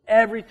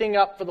everything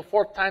up for the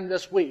 4th time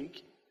this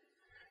week,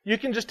 you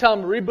can just tell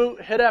him to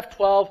reboot, hit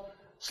F12,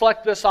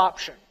 select this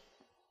option.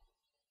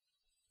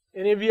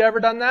 Any of you ever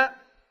done that?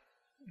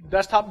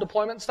 Desktop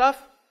deployment stuff?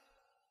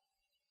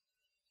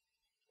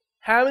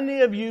 How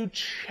many of you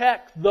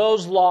check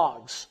those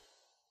logs?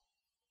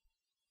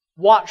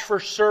 Watch for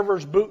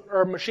servers boot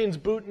or machines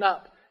booting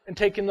up and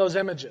taking those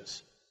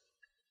images.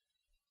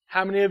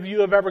 How many of you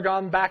have ever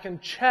gone back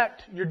and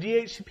checked your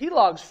DHCP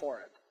logs for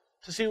it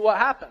to see what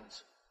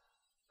happens?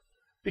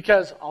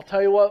 Because I'll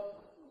tell you what,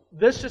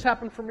 this just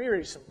happened for me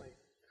recently.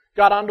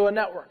 Got onto a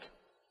network.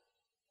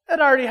 It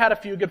already had a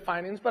few good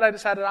findings, but I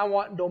decided I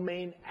want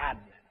domain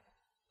admin.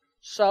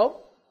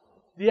 So,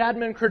 the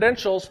admin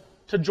credentials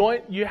to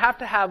join, you have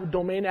to have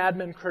domain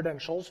admin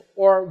credentials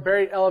or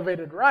very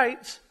elevated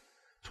rights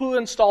to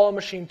install a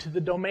machine to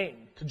the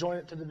domain, to join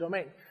it to the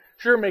domain.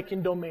 So you're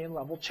making domain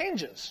level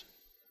changes.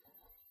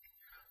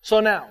 So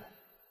now,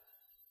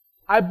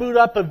 I boot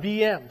up a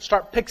VM,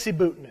 start pixie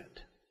booting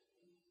it.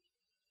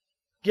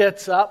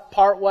 Gets up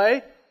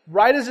partway,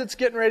 right as it's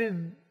getting ready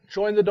to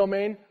join the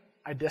domain,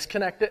 I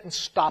disconnect it and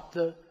stop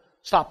the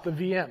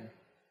VM.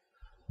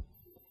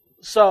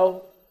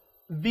 So,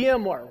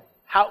 VMware,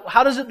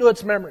 how does it do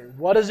its memory?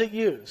 What does it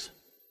use?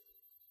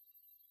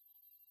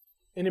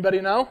 Anybody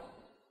know?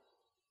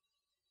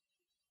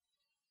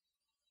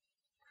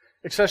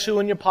 Especially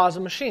when you pause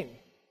a machine.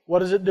 What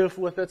does it do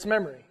with its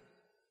memory?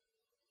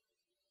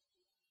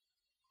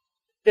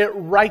 It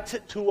writes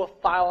it to a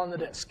file on the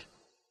disk.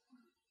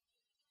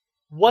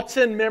 What's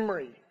in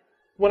memory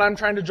when I'm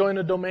trying to join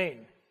a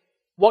domain?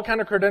 What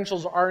kind of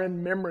credentials are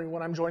in memory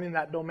when I'm joining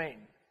that domain?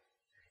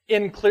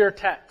 In clear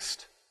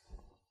text.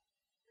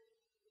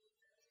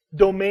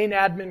 Domain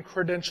admin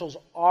credentials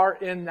are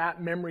in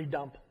that memory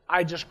dump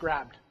I just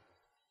grabbed.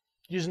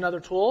 Use another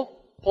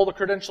tool, pull the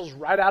credentials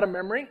right out of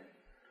memory.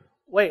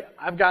 Wait,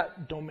 I've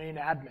got domain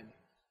admin.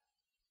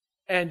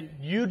 And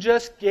you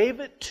just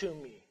gave it to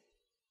me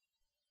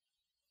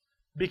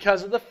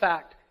because of the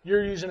fact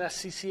you're using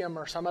SCCM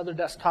or some other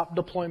desktop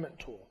deployment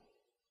tool,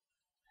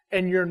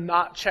 and you're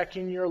not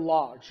checking your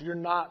logs, you're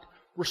not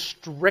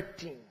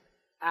restricting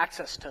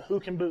access to who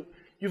can boot.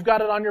 You've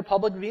got it on your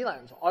public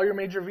VLANs, all your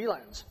major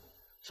VLANs.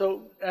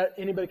 So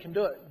anybody can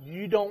do it.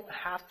 You don't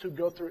have to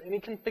go through any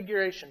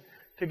configuration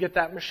to get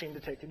that machine to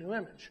take a new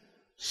image.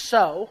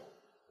 So,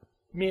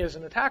 me as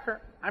an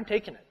attacker, I'm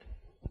taking it.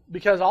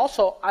 Because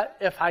also,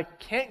 if I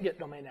can't get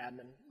domain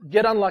admin,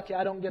 get unlucky,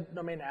 I don't get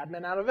domain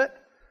admin out of it,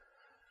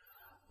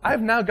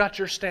 I've now got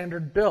your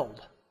standard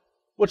build,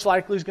 which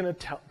likely is going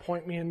to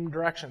point me in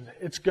directions.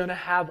 It's going to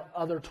have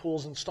other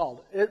tools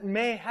installed. It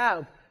may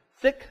have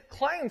thick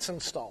clients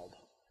installed.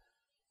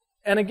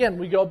 And again,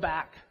 we go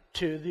back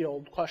to the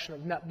old question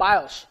of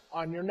NetBIOS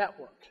on your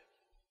network,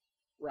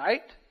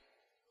 right?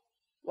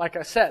 Like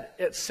I said,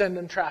 it's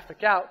sending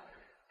traffic out.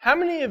 How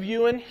many of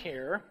you in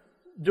here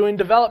doing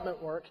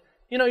development work,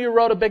 you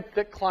wrote a big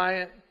thick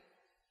client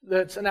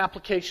that's an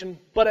application,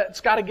 but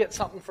it's got to get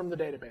something from the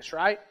database,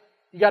 right?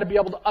 You got to be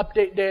able to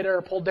update data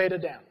or pull data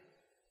down.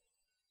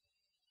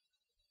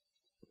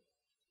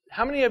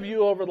 How many of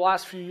you over the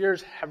last few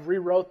years have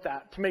rewrote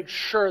that to make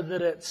sure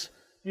that it's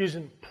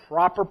using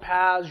proper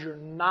paths, you're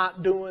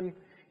not doing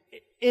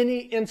any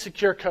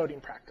insecure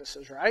coding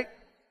practices, right?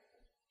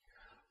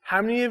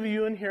 How many of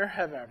you in here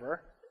have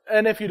ever,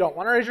 and if you don't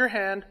want to raise your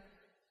hand,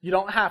 you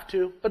don't have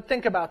to, but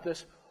think about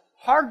this,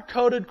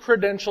 hard-coded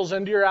credentials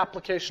into your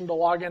application to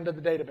log into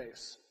the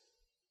database?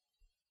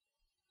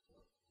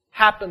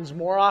 Happens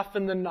more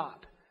often than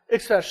not.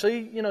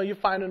 Especially, you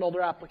find an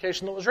older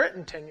application that was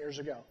written 10 years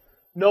ago.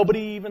 Nobody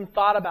even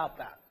thought about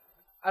that.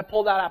 I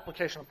pull that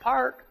application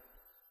apart,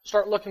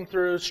 start looking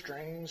through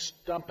strings,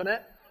 dumping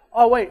it.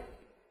 Oh, wait,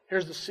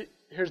 here's the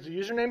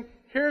username.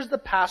 Here's the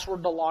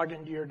password to log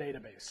into your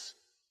database.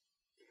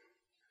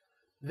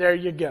 There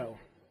you go.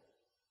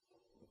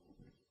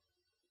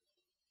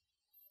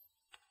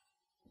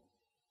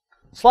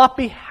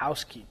 Sloppy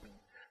housekeeping.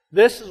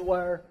 This is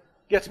where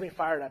it gets me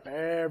fired up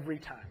every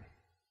time.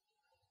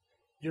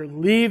 You're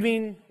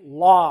leaving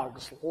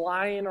logs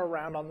lying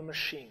around on the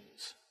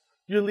machines.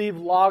 You leave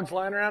logs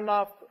lying around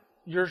off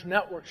your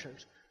network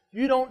shares.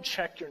 You don't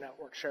check your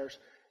network shares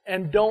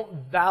and don't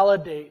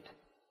validate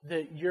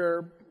that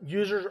your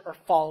users are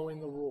following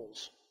the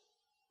rules.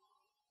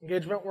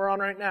 Engagement we're on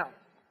right now.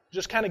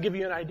 Just kind of give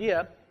you an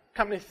idea.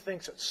 Company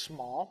thinks it's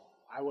small.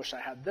 I wish I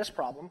had this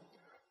problem.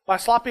 By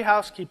sloppy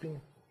housekeeping,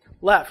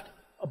 left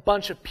a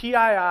bunch of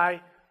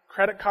PII,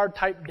 credit card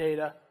type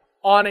data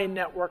on a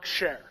network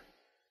share.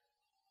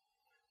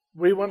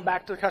 We went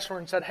back to the customer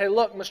and said, hey,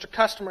 look, Mr.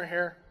 Customer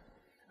here,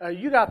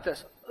 you got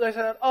this. They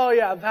said, oh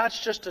yeah,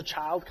 that's just a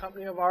child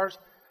company of ours.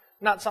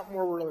 Not something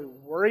we're really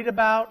worried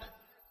about.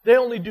 They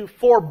only do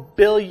 $4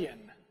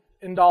 billion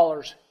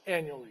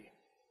annually.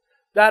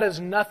 That is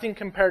nothing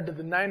compared to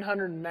the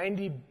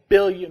 $990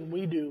 billion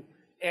we do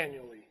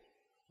annually.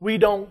 We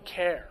don't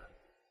care.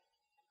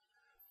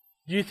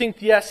 Do you think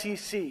the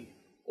SEC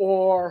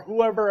or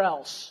whoever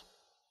else,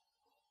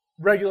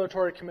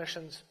 regulatory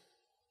commissions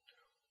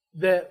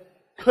that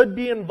could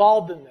be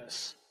involved in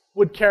this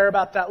would care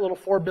about that little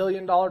 $4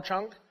 billion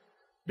chunk?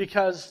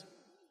 Because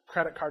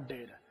credit card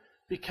data.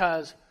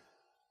 Because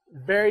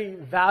very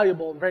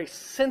valuable, very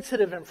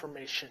sensitive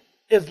information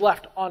is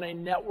left on a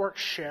network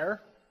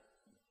share.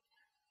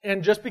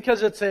 And just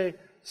because it's a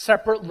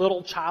separate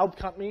little child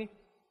company,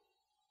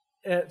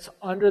 it's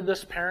under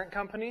this parent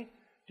company,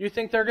 do you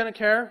think they're going to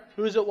care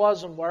whose it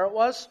was and where it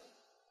was?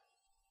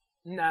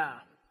 Nah.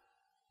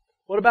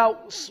 What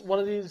about one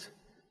of these,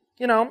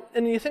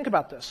 and you think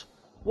about this.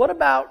 What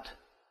about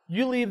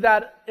you leave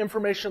that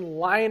information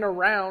lying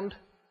around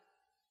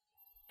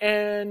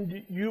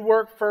and you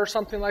work for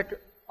something like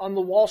on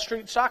the Wall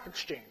Street Stock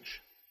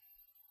Exchange,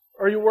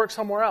 or you work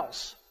somewhere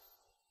else,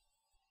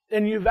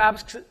 and you've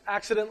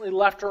accidentally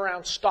left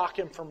around stock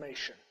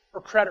information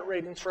or credit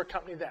ratings for a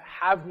company that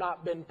have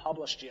not been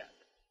published yet.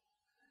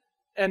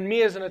 And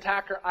me as an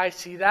attacker, I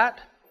see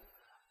that.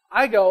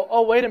 I go,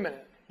 oh, wait a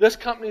minute. This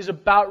company's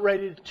about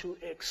ready to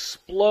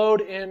explode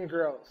in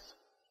growth.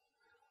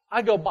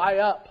 I go buy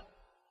up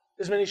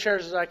as many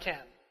shares as I can.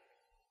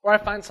 Or I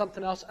find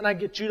something else and I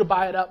get you to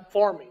buy it up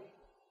for me.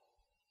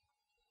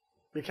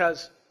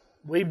 Because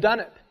we've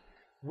done it.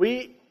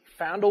 We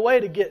found a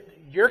way to get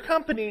your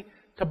company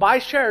to buy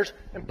shares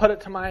and put it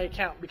to my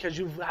account because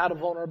you've had a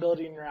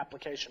vulnerability in your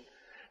application.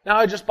 Now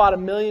I just bought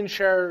 1 million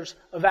shares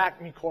of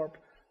Acme Corp.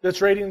 This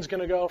rating is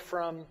going to go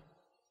from,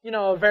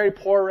 a very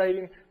poor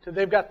rating to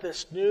they've got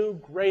this new,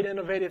 great,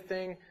 innovative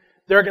thing.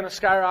 They're going to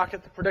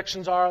skyrocket. The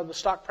predictions are the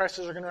stock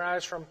prices are going to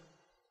rise from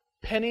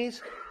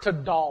pennies to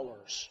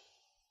dollars.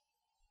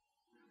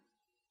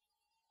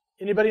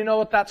 Anybody know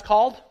what that's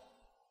called?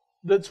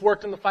 That's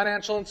worked in the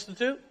Financial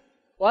Institute?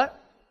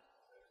 What?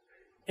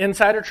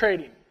 Insider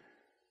trading.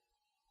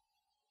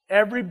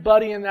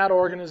 Everybody in that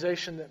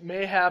organization that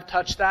may have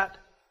touched that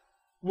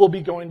will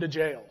be going to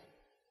jail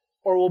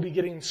or will be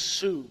getting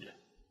sued.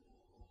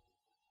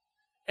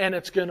 And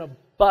it's going to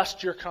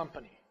bust your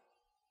company.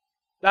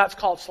 That's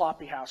called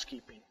sloppy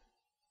housekeeping.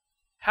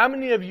 How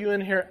many of you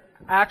in here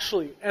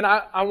actually, and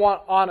I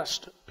want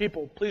honest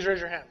people, please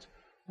raise your hands,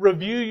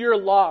 review your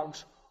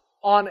logs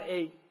on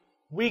a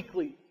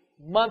weekly,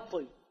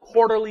 monthly,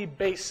 quarterly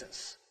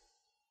basis,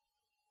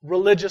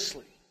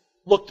 religiously?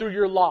 Look through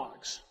your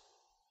logs.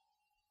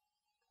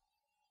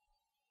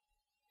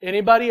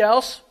 Anybody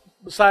else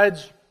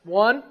besides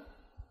one?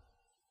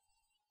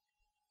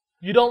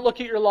 You don't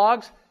look at your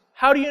logs?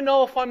 How do you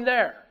know if I'm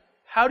there?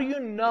 How do you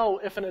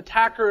know if an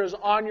attacker is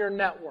on your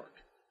network?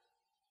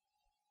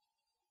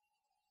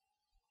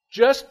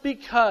 Just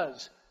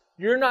because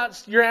you're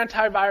not your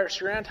antivirus,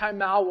 your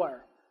anti-malware,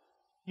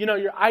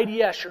 your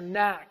IDS, your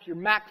NAC, your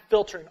MAC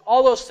filtering,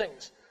 all those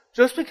things,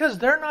 just because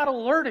they're not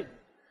alerting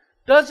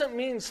doesn't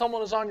mean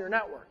someone is on your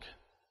network.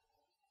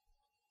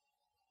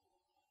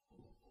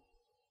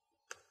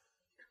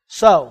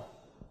 So,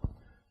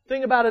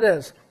 thing about it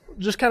is,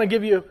 just kind of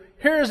give you,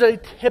 here's a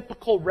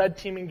typical red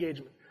team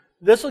engagement.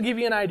 This will give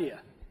you an idea.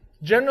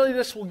 Generally,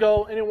 this will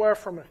go anywhere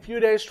from a few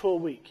days to a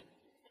week.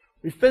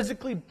 We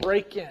physically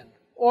break in,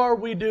 or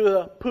we do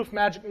the poof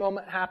magic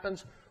moment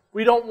happens.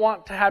 We don't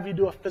want to have you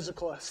do a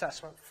physical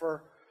assessment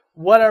for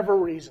whatever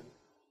reason.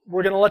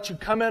 We're going to let you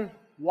come in,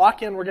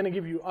 walk in. We're going to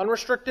give you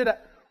unrestricted,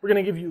 we're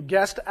going to give you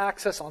guest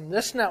access on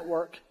this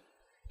network.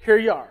 Here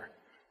you are.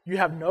 You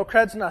have no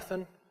creds,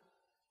 nothing.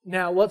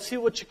 Now, let's see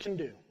what you can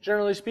do.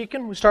 Generally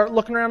speaking, we start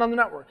looking around on the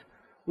network.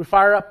 We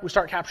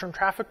start capturing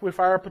traffic. We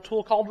fire up a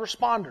tool called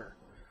Responder.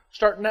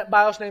 Start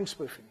NetBIOS name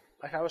spoofing,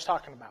 like I was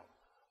talking about.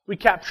 We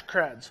capture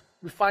creds.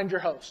 We find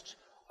your hosts.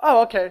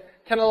 Oh, okay.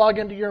 Can I log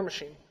into your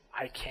machine?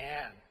 I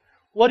can.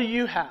 What do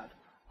you have?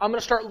 I'm going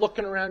to start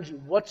looking around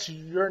you. What's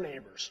your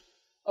neighbors?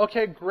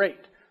 Okay,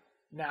 great.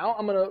 Now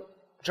I'm going to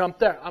jump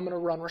there. I'm going to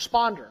run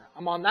Responder.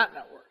 I'm on that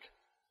network.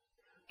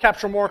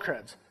 Capture more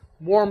creds,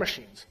 more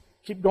machines.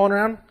 Keep going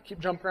around, keep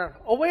jumping around.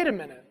 Oh, wait a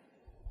minute.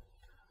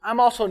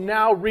 I'm also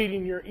now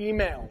reading your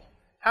email.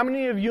 How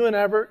many of you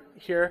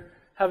here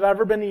have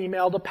ever been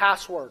emailed a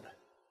password?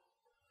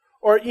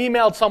 Or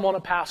emailed someone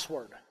a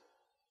password?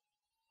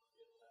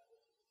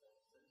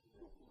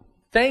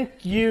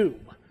 Thank you.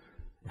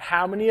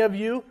 How many of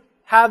you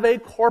have a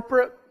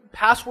corporate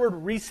password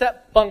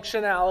reset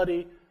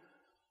functionality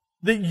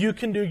that you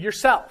can do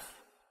yourself?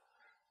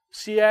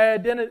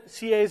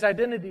 CA's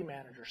Identity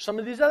Manager, some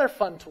of these other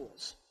fun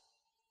tools.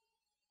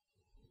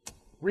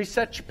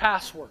 Reset your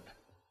password.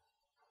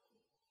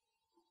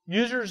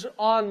 Users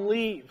on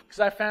leave, because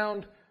I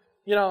found,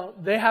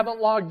 they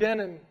haven't logged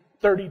in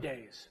 30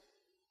 days.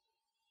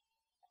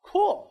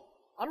 Cool.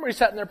 I'm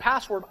resetting their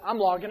password. I'm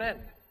logging in.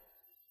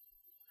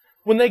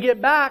 When they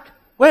get back,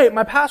 wait,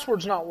 my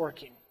password's not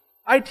working.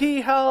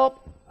 IT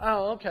help.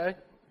 Oh, okay.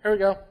 Here we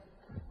go.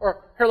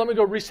 Or, here, let me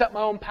go reset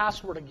my own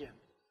password again.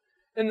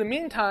 In the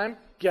meantime,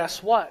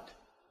 guess what?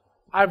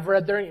 I've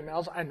read their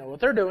emails. I know what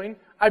they're doing.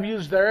 I've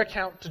used their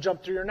account to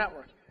jump through your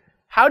network.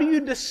 How do you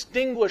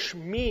distinguish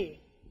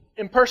me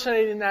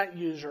impersonating that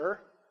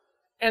user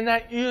and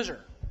that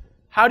user?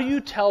 How do you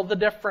tell the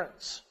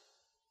difference?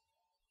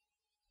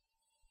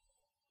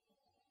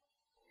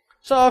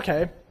 So,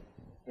 okay,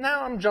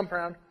 now I'm jumping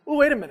around. Oh,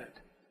 wait a minute.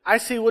 I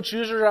see which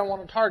users I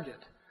want to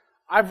target.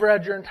 I've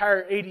read your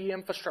entire AD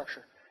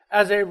infrastructure.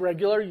 As a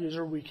regular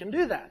user, we can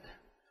do that.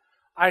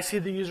 I see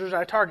the users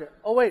I target.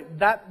 Oh, wait,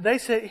 they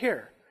sit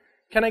here.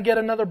 Can I get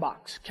another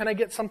box? Can I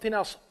get something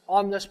else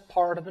on this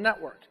part of the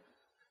network?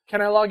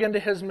 Can I log into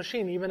his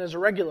machine even as a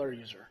regular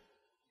user?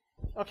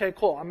 Okay,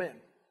 cool, I'm in.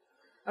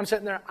 I'm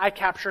sitting there, I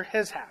capture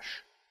his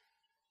hash.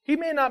 He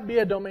may not be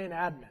a domain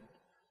admin,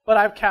 but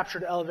I've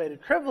captured elevated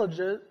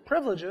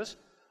privileges.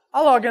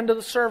 I'll log into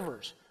the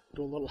servers,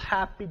 do a little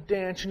happy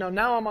dance.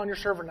 Now I'm on your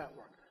server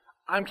network.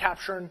 I'm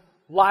capturing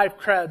live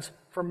creds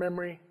from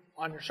memory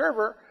on your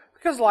server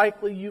because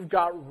likely you've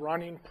got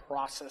running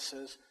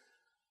processes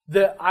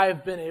that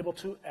I've been able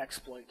to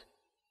exploit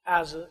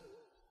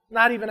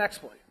not even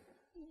exploit,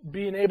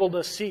 being able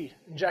to see,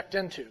 inject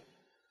into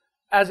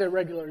as a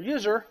regular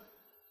user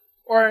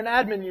or an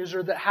admin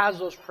user that has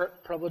those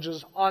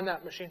privileges on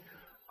that machine.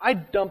 I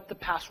dump the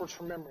passwords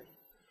from memory.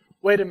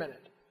 Wait a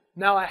minute.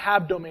 Now I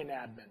have domain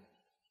admin.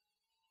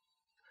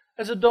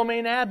 As a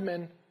domain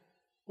admin,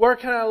 where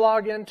can I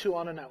log into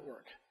on a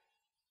network?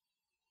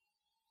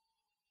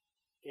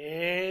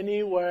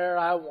 Anywhere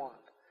I want.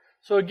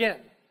 So again,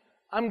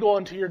 I'm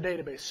going to your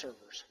database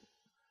servers.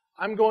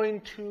 I'm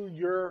going to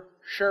your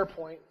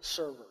SharePoint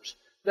servers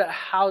that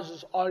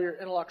houses all your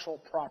intellectual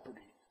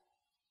property.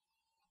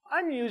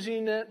 I'm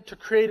using it to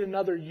create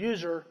another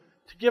user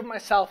to give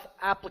myself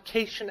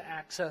application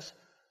access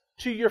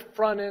to your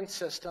front-end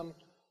system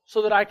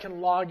so that I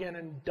can log in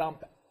and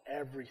dump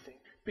everything.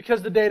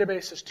 Because the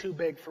database is too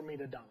big for me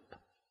to dump.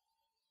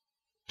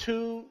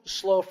 Too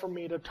slow for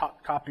me to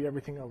copy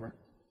everything over.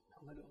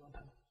 How am I doing on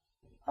time?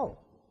 Oh,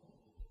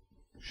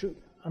 shoot,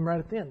 I'm right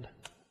at the end.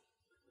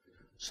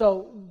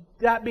 So,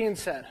 that being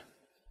said,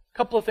 a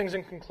couple of things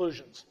in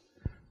conclusions.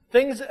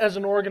 Things as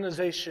an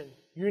organization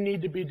you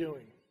need to be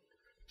doing.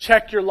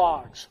 Check your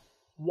logs.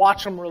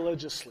 Watch them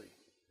religiously.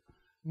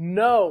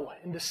 Know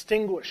and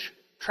distinguish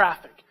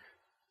traffic.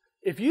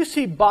 If you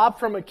see Bob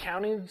from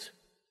accounting's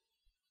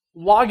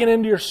logging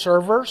into your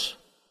servers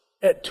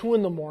at 2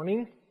 in the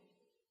morning,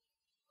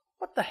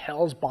 what the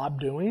hell is Bob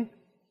doing?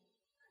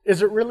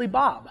 Is it really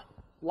Bob?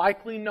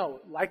 Likely no.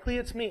 Likely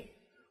it's me.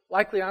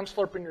 Likely I'm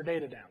slurping your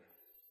data down.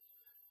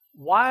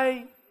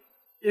 Why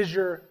is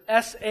your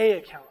SA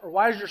account, or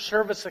why is your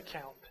service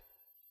account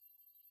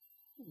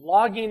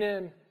logging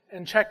in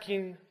and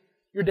checking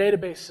your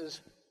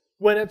databases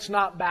when it's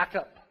not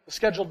backup, the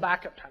scheduled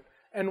backup time?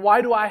 And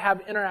why do I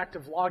have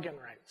interactive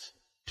login rights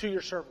to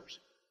your servers?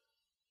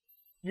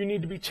 You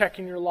need to be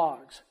checking your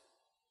logs.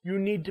 You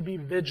need to be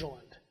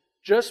vigilant.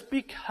 Just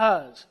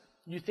because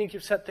you think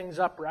you've set things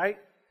up right,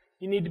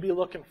 you need to be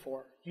looking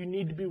for it. You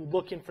need to be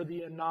looking for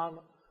the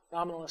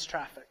anomalous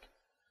traffic.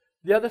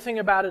 The other thing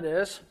about it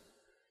is,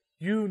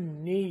 you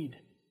need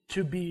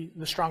to be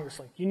the strongest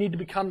link. You need to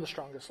become the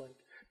strongest link.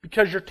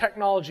 Because your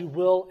technology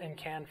will and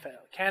can fail.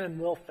 Can and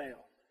will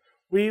fail.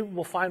 We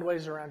will find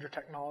ways around your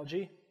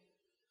technology.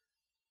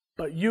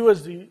 But you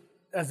as the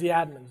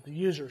admins, the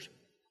users,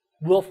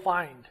 will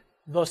find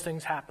those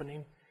things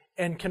happening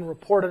and can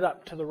report it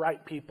up to the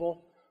right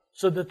people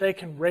so that they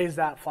can raise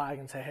that flag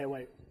and say, hey,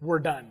 wait, we're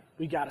done.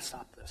 We got to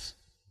stop this.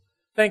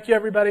 Thank you,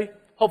 everybody.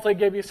 Hopefully it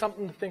gave you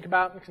something to think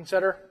about and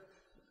consider.